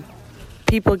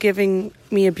 People giving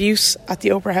me abuse at the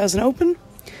Oberhausen Open.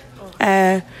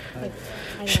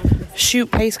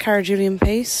 Shoot pace car Julian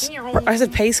Pace. I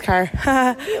said pace car.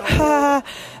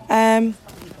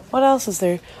 What else is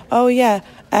there? Oh yeah.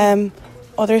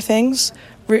 Other things.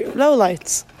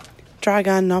 Lowlights.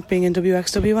 Dragon not being in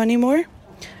WXW anymore.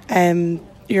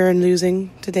 You're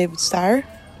losing to David Starr.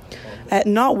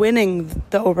 Not winning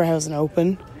the Oberhausen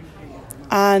Open.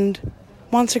 And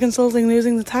Monster Consulting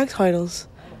losing the tag titles.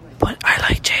 But I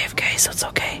like JFK, so it's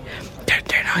okay.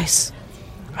 They're nice.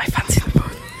 I fancy them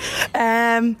both.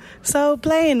 So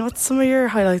Blaine, what's some of your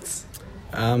highlights?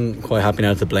 I'm quite happy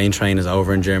now that the Blaine train is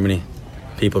over in Germany.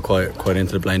 People quite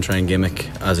into the Blaine train gimmick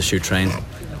as a shoot train.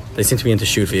 They seem to be into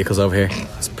shoot vehicles over here.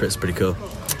 It's pretty cool.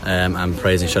 I'm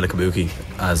praising Shota Kabuki,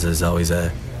 as is always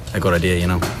a good idea, you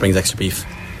know. Brings extra beef.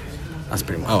 That's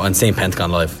pretty. Oh, and seeing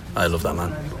Pentagon live, I love that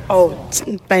man. Oh,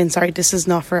 Ben, sorry, this is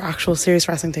not for actual serious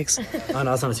wrestling takes. Oh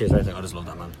no, it's not a serious wrestling. I just love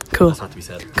that man. Cool. That's not to be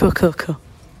said. Cool.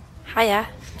 Hiya,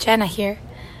 Jenna here.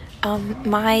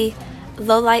 My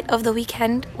low light of the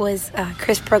weekend was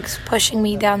Chris Brooks pushing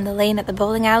me down the lane at the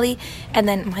bowling alley, and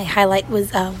then my highlight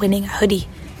was winning a hoodie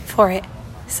for it.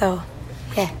 So,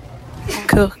 yeah.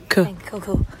 Cool. Cool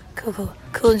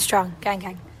and strong.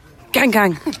 Gang.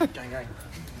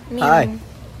 Hi,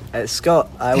 it's Scott.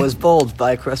 I was bowled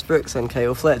by Chris Brooks and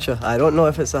KO Fletcher. I don't know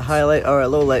if it's a highlight or a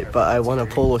low light, but I won a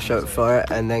polo shirt for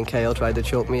it, and then KO tried to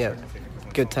choke me out.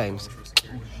 Good times.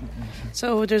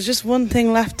 So there's just one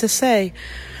thing left to say.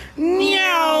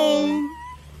 Meow.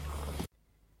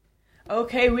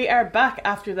 Okay, we are back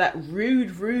after that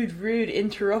rude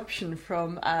interruption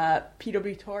from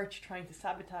PW Torch trying to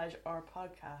sabotage our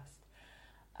podcast.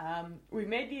 We've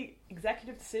made the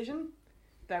executive decision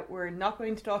that we're not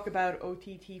going to talk about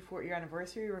OTT 40-year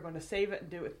anniversary. We're going to save it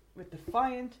and do it with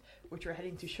Defiant, which we're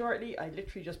heading to shortly. I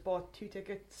literally just bought 2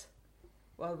 tickets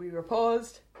while we were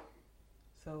paused.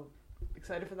 So,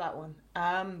 excited for that one.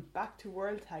 Back to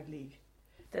World Tag League.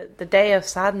 The day of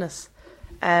sadness.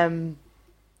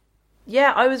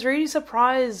 Yeah, I was really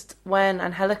surprised when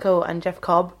Angelico and Jeff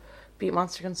Cobb beat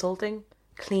Monster Consulting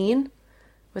clean,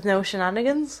 with no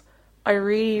shenanigans. I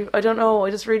don't know, I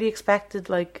just really expected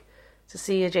to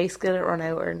see a Jay Skillett run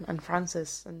out and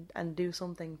Francis and do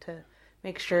something to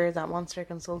make sure that Monster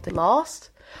Consulting lost.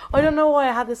 I don't know why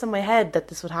I had this in my head that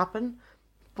this would happen,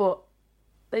 but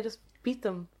they just beat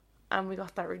them and we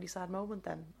got that really sad moment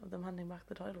then of them handing back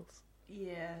the titles.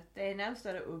 Yeah, they announced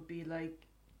that it would be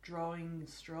drawing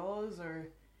straws or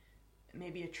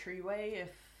maybe a three-way if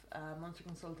Monster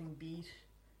Consulting beat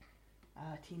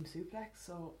Team Suplex.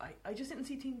 So I just didn't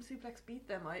see Team Suplex beat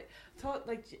them. I thought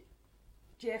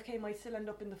JFK might still end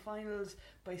up in the finals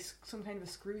by some kind of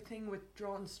a screw thing with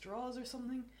drawing straws or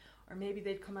something, or maybe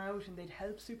they'd come out and they'd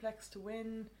help Suplex to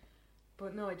win.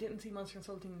 But no, I didn't see Monster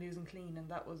Consulting losing clean, and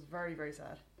that was very, very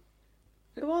sad.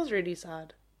 It was really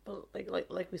sad, but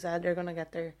like we said, they're gonna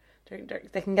get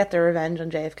they can get their revenge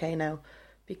on JFK now,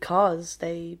 because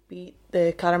they beat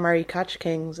the Calamari Catch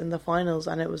Kings in the finals,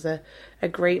 and it was a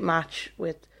great match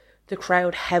with the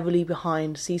crowd heavily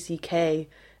behind CCK,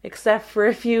 except for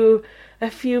a few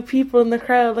people in the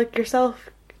crowd like yourself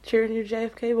cheering your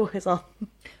JFK boys on.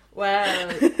 Well,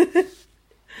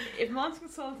 if Monster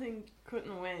Consulting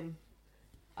couldn't win,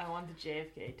 I wanted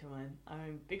JFK to win. I'm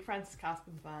a big Francis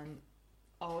Caspin fan,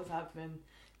 always have been.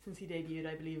 Since he debuted,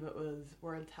 I believe it was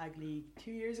World Tag League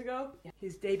 2 years ago.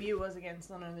 His debut was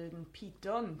against none other than Pete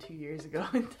Dunne 2 years ago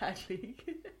in Tag League.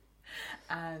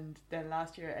 And then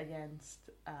last year against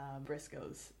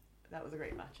Briscoes. That was a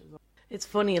great match as well. It's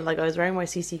funny, I was wearing my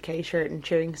CCK shirt and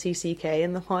cheering CCK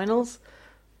in the finals,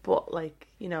 but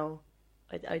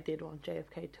I did want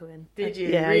JFK to win. Did you?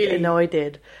 Yeah, really? I know I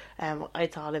did. I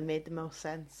thought it made the most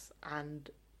sense, and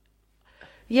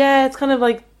yeah, it's kind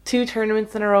of 2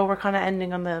 tournaments in a row. We're kind of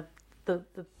ending on the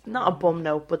not a bum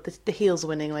note, but the heels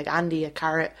winning, Andy a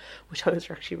carrot, which I was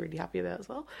actually really happy about as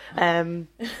well. And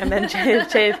then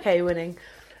JFK winning.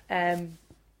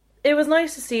 It was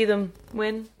nice to see them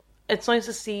win. It's nice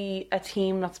to see a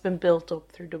team that's been built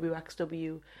up through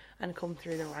WXW and come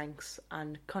through the ranks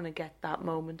and kind of get that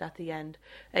moment at the end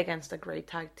against a great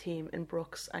tag team in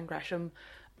Brooks and Gresham.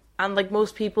 And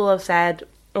most people have said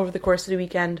over the course of the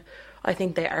weekend, I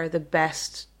think they are the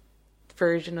best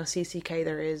version of CCK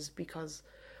there is, because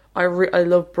I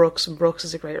love Brooks, and Brooks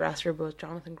is a great wrestler, but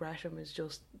Jonathan Gresham is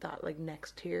just that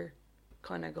next tier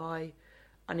kind of guy,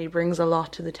 and he brings a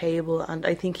lot to the table, and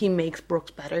I think he makes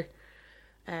Brooks better.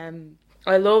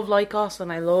 I love Lycos,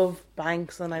 and I love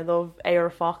Banks, and I love AR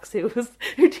Fox, who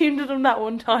teamed with him that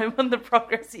one time on the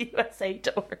Progress USA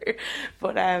tour.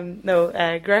 But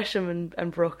Gresham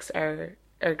and Brooks are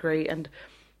great, and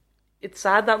it's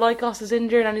sad that Lycos is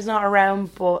injured and he's not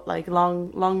around, but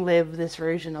long live this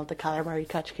version of the Calamari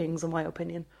Catch Kings, in my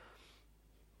opinion.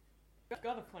 I've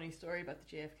got a funny story about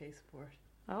the JFK support.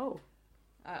 Oh.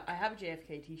 I have a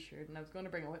JFK t-shirt, and I was going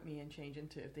to bring it with me and change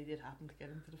into it if they did happen to get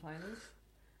into the finals.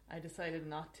 I decided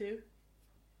not to,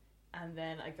 and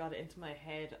then I got it into my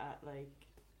head at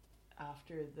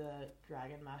after the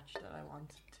Dragon match that I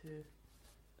wanted to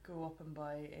go up and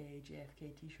buy a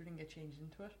JFK t-shirt and get changed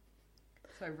into it.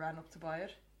 So I ran up to buy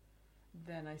it.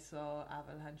 Then I saw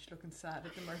Avalanche looking sad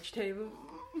at the merch table,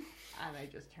 and I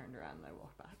just turned around and I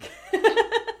walked back.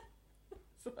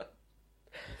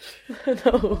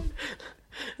 No.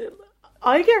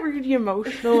 I get really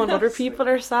emotional when other people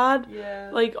are sad.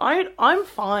 Yeah. I'm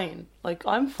fine.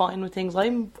 I'm fine with things.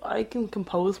 I can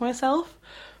compose myself.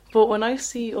 But when I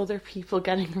see other people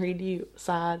getting really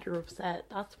sad or upset,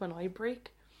 that's when I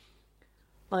break.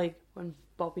 When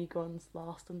Bobby Guns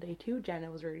lost on day 2,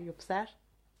 Jenna was really upset.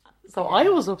 So I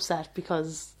was upset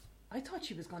because I thought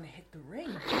she was going to hit the ring.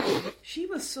 She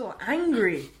was so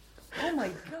angry. Oh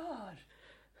my god.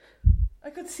 I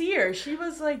could see her. She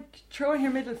was throwing her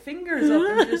middle fingers up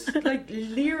and just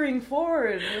leering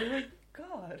forward. I was like,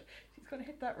 God, she's going to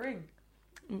hit that ring.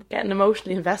 I'm getting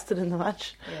emotionally invested in the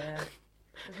match. Yeah.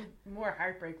 It was more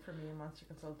heartbreak for me when Monster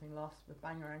Consulting lost with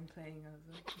Bangarang playing.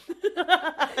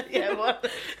 Yeah, what?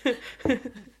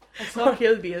 I saw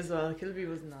Kilby as well. Kilby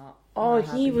was not. Oh,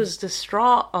 he was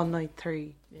distraught on night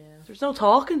 3. Yeah. There was no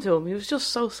talking to him. He was just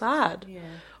so sad. Yeah.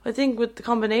 I think with the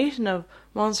combination of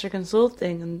Monster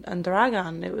Consulting and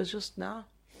Dragon, it was just, it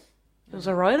was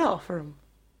a write-off for him.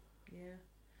 Yeah.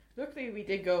 Luckily, we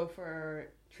did go for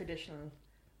traditional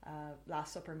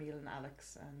Last Supper meal in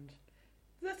Alex, and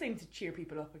that thing to cheer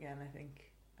people up again, I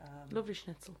think. Lovely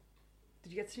schnitzel.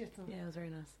 Did you get the schnitzel? Yeah, it was very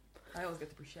nice. I always get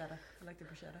the bruschetta. I like the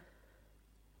bruschetta.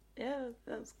 Yeah,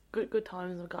 that was good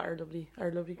times. We got our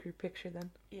lovely group picture then.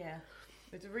 Yeah,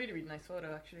 it's a really, really nice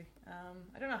photo, actually.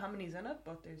 I don't know how many's in it,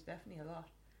 but there's definitely a lot.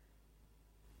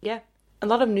 Yeah, a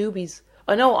lot of newbies.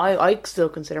 I know I still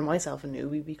consider myself a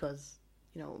newbie because,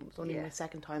 it was only my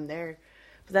second time there.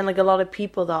 But then, a lot of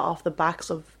people that off the backs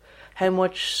of how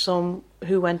much some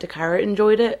who went to Carrot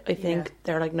enjoyed it, I think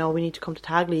they're like, no, we need to come to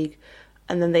Tag League.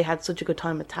 And then they had such a good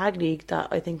time at Tag League that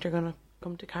I think they're going to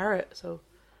come to Carrot. So,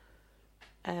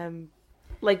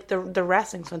 the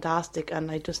wrestling's fantastic,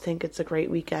 and I just think it's a great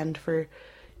weekend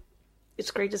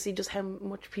it's great to see just how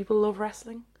much people love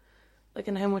wrestling,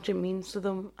 and how much it means to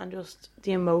them, and just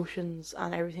the emotions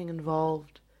and everything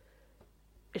involved.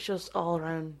 It's just all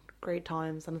around great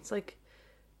times, and it's like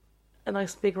a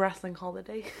nice big wrestling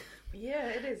holiday. Yeah,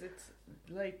 it is. It's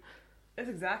that's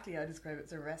exactly how I describe it.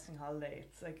 It's a wrestling holiday.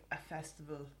 It's like a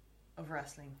festival of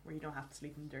wrestling where you don't have to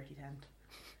sleep in a dirty tent.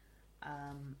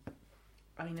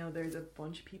 I know there's a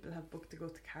bunch of people have booked to go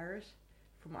to Carrot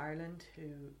from Ireland who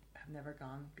have never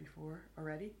gone before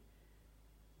already.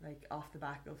 Off the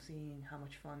back of seeing how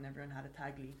much fun everyone had at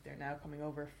Tag League, they're now coming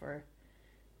over for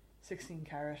 16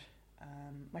 Carrot.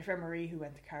 My friend Marie, who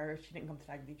went to Carrot, she didn't come to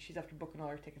Tag League. She's after booking all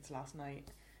her tickets last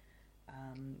night.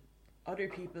 Other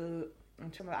people,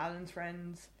 and some of Alan's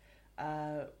friends,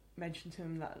 mentioned to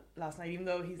him last night, even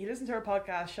though he listened to our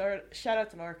podcast. Shout out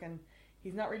to Larkin.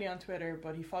 He's not really on Twitter,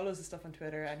 but he follows the stuff on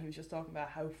Twitter, and he was just talking about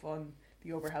how fun the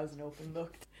Oberhausen Open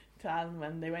looked to Alan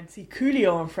when they went to see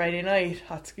Coolio on Friday night.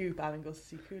 Hot scoop, Alan goes to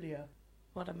see Coolio.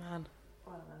 What a man.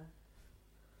 What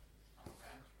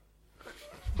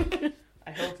a man.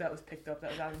 I hope that was picked up.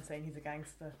 That was Alan saying he's a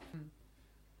gangster.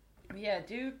 Yeah,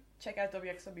 do check out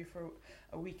WXW for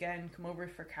a weekend. Come over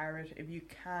for Carrot if you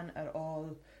can at all.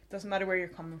 Doesn't matter where you're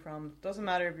coming from. Doesn't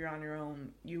matter if you're on your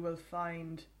own. You will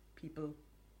find people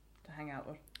to hang out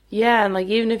with. Yeah, and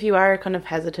even if you are kind of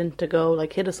hesitant to go,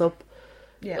 hit us up.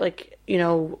 Yeah.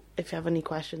 If you have any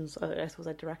questions, I suppose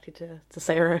I'd direct you to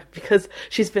Sarah because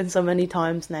she's been so many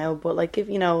times now. But if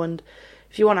you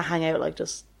want to hang out,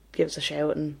 just give us a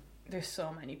shout. And there's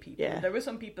so many people. Yeah. There were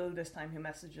some people this time who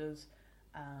messaged us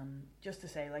just to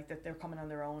say that they're coming on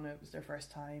their own. It was their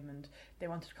first time and they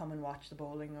wanted to come and watch the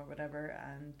bowling or whatever,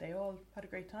 and they all had a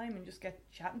great time and just get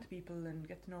chatting to people and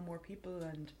get to know more people.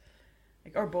 And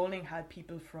our bowling had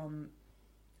people from,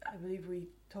 I believe we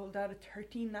told out of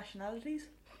 13 nationalities.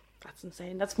 That's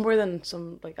insane. That's more than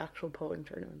some actual bowling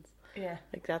tournaments. Yeah.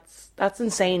 That's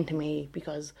insane to me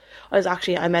because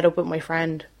I met up with my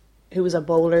friend who was a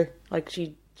bowler.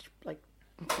 She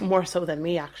more so than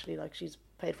me actually. She's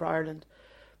played for Ireland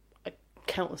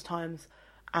countless times,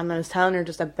 and I was telling her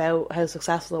just about how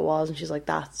successful it was, and she's like,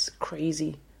 that's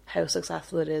crazy how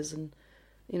successful it is, and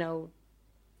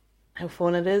how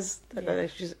fun it is. Yeah.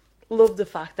 She's loved the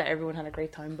fact that everyone had a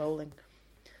great time bowling.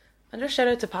 And just shout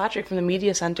out to Patrick from the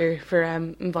Media Centre for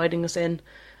inviting us in.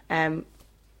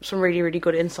 Some really, really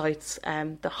good insights.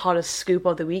 The hottest scoop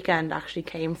of the weekend actually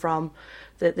came from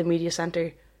the Media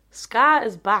Centre. Ska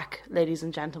is back, ladies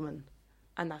and gentlemen.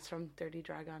 And that's from Dirty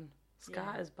Dragon.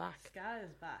 Ska is back. Ska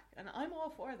is back. And I'm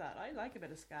all for that. I like a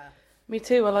bit of ska. Me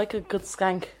too. I like a good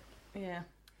skank. Yeah.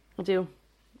 I do.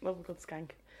 Love a good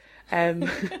skank.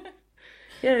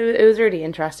 Yeah, it was really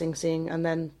interesting seeing. And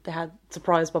then they had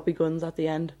surprise Bobby Guns at the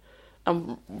end.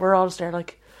 And we're all just there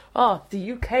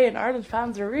the UK and Ireland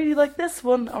fans are really like this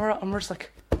one. And we're just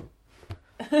like,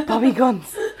 Bobby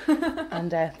Guns.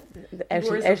 And out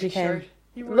she came.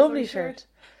 Lovely shirt.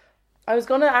 I was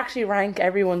going to actually rank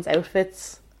everyone's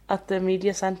outfits at the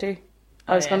Media Centre.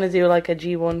 I was going to do a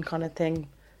G1 kind of thing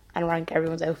and rank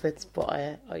everyone's outfits, but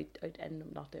I ended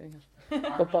up not doing it.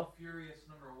 Arnold Furious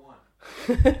number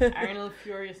 1. Arnold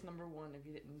Furious number 1, if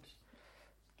you didn't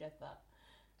get that.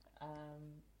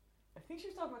 I think she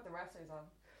was talking about the wrestlers on.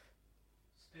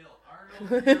 Still,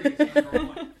 Arnold Furious number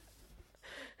 1.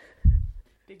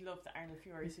 Big love to Arnold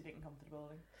Furious who didn't come to the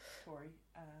bowling. Tori.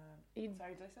 Sorry, did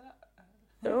I say that?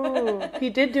 Oh, he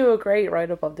did do a great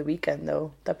write-up of the weekend,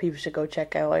 though, that people should go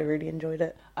check out. I really enjoyed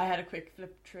it. I had a quick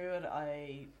flip through it.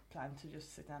 I plan to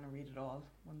just sit down and read it all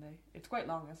one day. It's quite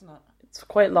long, isn't it? It's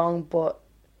quite long, but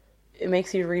it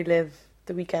makes you relive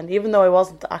the weekend. Even though I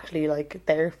wasn't actually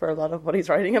there for a lot of what he's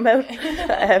writing about,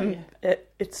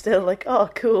 it's still oh,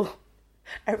 cool.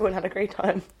 Everyone had a great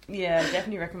time. Yeah, I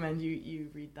definitely recommend you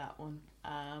read that one.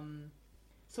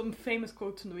 Some famous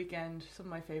quotes from the weekend. Some of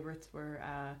my favourites were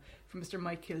from Mr.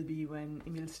 Mike Kilby when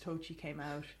Emil Stochi came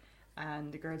out,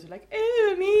 and the girls were like,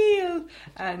 "Ew, Emil!"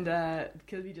 And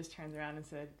Kilby just turned around and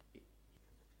said,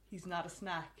 "He's not a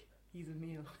snack, he's a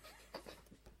meal."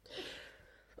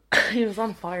 He was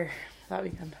on fire that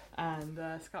weekend.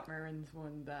 And Scott Murren's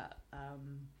won that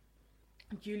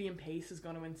Julian Pace is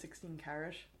going to win 16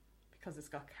 Carat because it's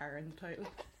got Cara in the title.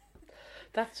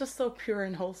 That's just so pure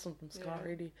and wholesome from Scott,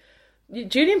 really.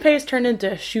 Julian Pace turned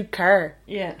into Shoot Car.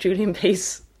 Yeah. Julian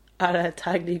Pace at a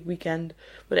tag league weekend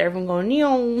with everyone going,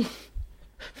 "Neon."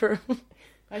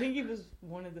 I think he was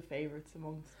one of the favourites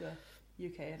amongst the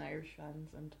UK and Irish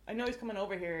fans. And I know he's coming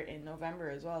over here in November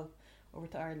as well, over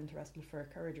to Ireland to wrestle for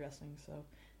Courage Wrestling, so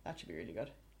that should be really good.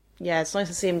 Yeah, it's nice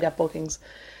to see him get bookings.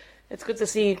 It's good to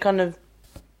see kind of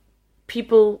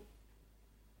people,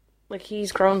 like,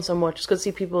 he's grown so much. It's good to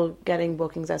see people getting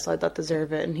bookings outside that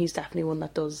deserve it, and he's definitely one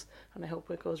that does, and I hope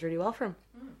it goes really well for him.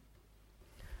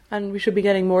 And we should be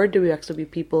getting more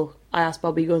WXW people. I asked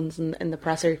Bobby Guns in the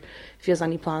presser if he has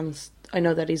any plans. I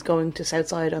know that he's going to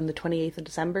Southside on the 28th of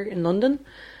December in London,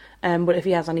 but if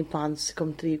he has any plans to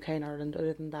come to the UK and Ireland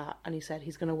other than that, and he said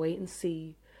he's going to wait and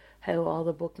see how all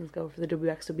the bookings go for the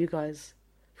WXW guys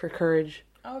for Courage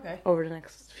over the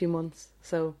next few months.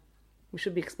 So we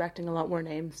should be expecting a lot more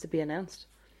names to be announced.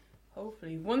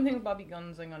 Hopefully. One thing with Bobby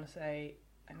Guns I'm going to say,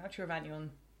 I'm not sure if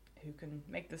anyone who can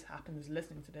make this happen is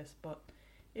listening to this, but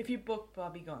if you book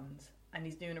Bobby Guns and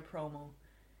he's doing a promo,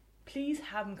 please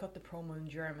have him cut the promo in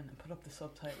German and put up the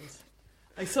subtitles.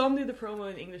 I saw him do the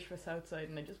promo in English for Southside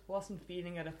and I just wasn't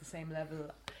feeling it at the same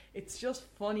level. It's just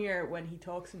funnier when he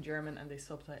talks in German and they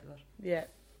subtitle it. Yeah.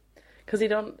 Because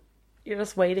you're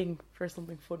just waiting for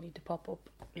something funny to pop up.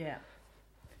 Yeah.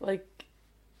 It's like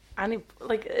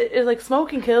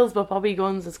Smoking kills, but Bobby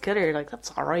Guns is killer. Like,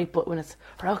 that's alright, but when it's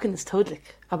Rauken is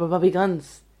tödlich, aber Bobby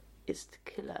Guns is the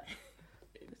killer.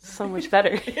 It's so much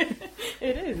better. It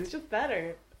is, it's just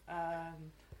better.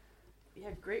 We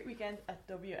had a great weekend at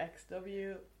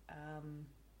WXW. Don't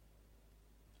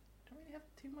really have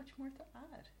too much more to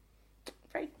add.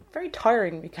 Very, very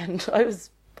tiring weekend. I was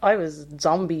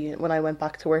zombie when I went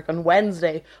back to work on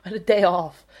Wednesday. I had a day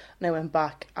off and I went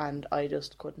back and I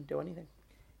just couldn't do anything.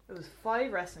 It was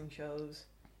 5 wrestling shows,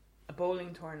 a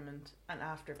bowling tournament, an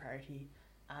after party,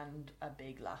 and a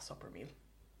big last supper meal.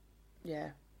 Yeah.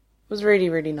 It was really,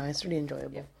 really nice, really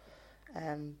enjoyable.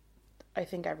 Yeah. I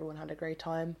think everyone had a great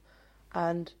time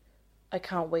and I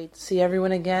can't wait to see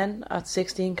everyone again at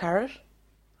 16 Carat.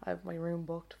 I have my room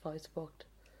booked, flights booked.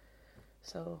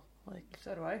 So,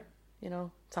 so do I. You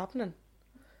know, it's happening.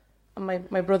 And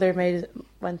my brother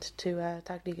went to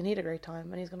Tag League and he had a great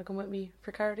time and he's going to come with me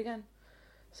for Carat again.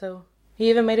 So, he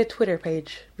even made a Twitter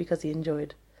page because he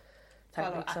enjoyed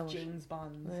Tag League so much. James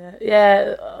Bond.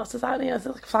 Yeah, what's his name? Is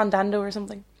it like Flandando or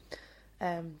something?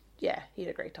 Yeah, he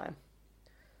had a great time.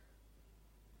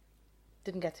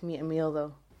 Didn't get to meet Emil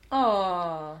though.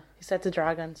 Aww. He said to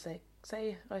Dragon,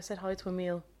 I said hi to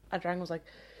Emil. And Dragon was like,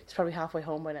 he's probably halfway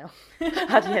home by now.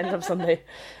 At the end of Sunday.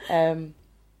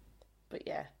 But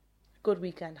yeah, good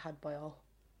weekend had by all.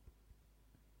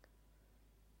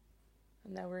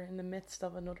 And now we're in the midst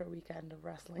of another weekend of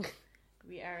wrestling.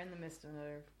 We are in the midst of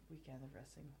another weekend of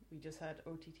wrestling. We just had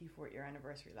OTT 4th-year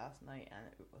anniversary last night and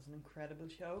it was an incredible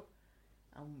show.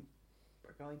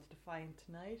 We're going to Defiant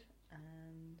tonight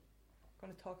and we're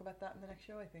going to talk about that in the next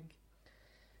show, I think.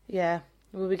 Yeah,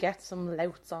 will we get some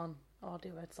louts on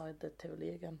audio outside the Tivoli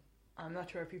again? I'm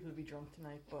not sure if people will be drunk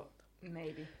tonight, but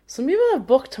maybe. Some people have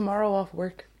booked tomorrow off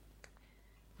work.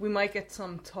 We might get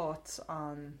some thoughts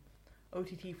on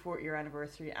OTT 4th-year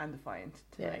anniversary and Defiant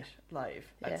tonight,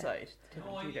 live, outside.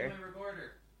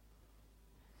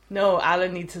 No,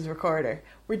 Alan needs his recorder.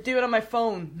 We're doing it on my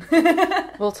phone.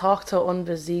 We'll talk to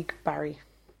Unbesieg Barry.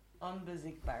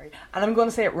 Unbesieg Barry. And I'm going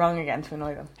to say it wrong again to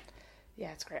annoy them.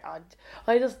 Yeah, it's great.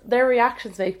 Their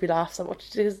reactions make me laugh so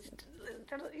much. He's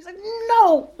like,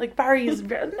 no! Like, Barry is,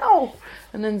 no!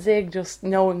 And then Zig just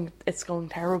knowing it's going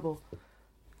terrible.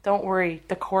 Don't worry,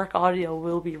 the Cork audio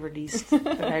will be released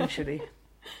eventually.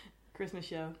 Christmas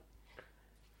show.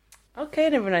 Okay,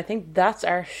 then, I think that's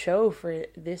our show for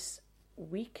this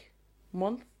week,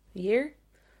 month, year.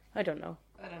 I don't know.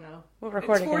 We'll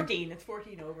record it's 14. Again. It's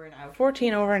 14 over and out.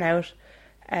 14 over and out.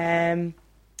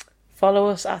 Follow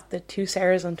us at the Two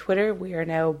Sarahs on Twitter. We are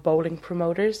now bowling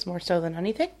promoters more so than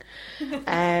anything.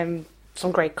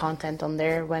 Some great content on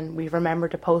there when we remember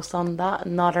to post on that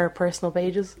and not our personal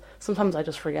pages. Sometimes I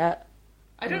just forget.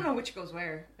 I don't know which goes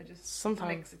where.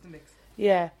 Sometimes it's a mix.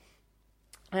 Yeah.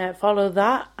 Follow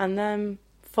that and then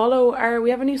follow we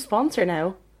have a new sponsor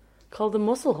now called the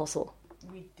Muscle Hustle.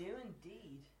 We do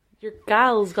indeed. Your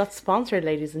gals got sponsored,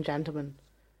 ladies and gentlemen.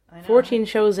 I know. 14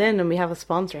 shows in and we have a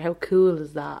sponsor. How cool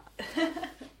is that?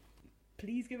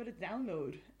 Please give it a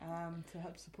download to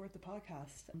help support the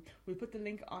podcast. We'll put the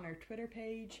link on our Twitter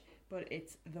page, but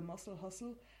it's The Muscle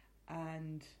Hustle,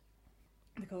 and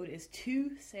the code is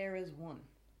 2Sarahs1.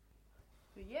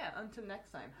 But yeah, until next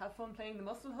time, have fun playing The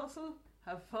Muscle Hustle.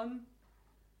 Have fun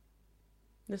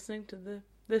listening to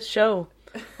this show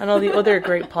and all the other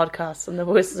great podcasts on the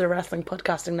Voices of Wrestling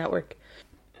podcasting network.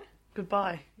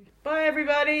 Goodbye. Bye,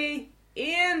 everybody.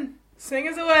 Ian, sing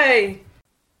us away.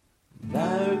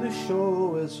 Now the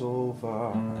show is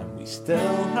over and we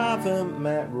still haven't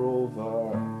met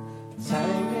Rover.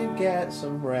 Time to get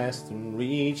some rest and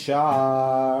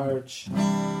recharge.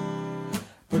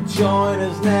 But join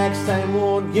us next time,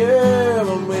 won't you?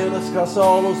 And we'll discuss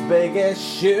all those big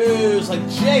issues like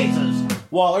Jesus,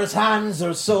 Waller's hands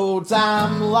are so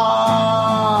damn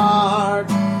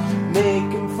large.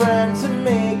 Making friends and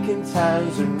making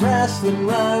towns and wrestling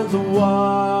round the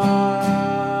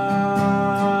world.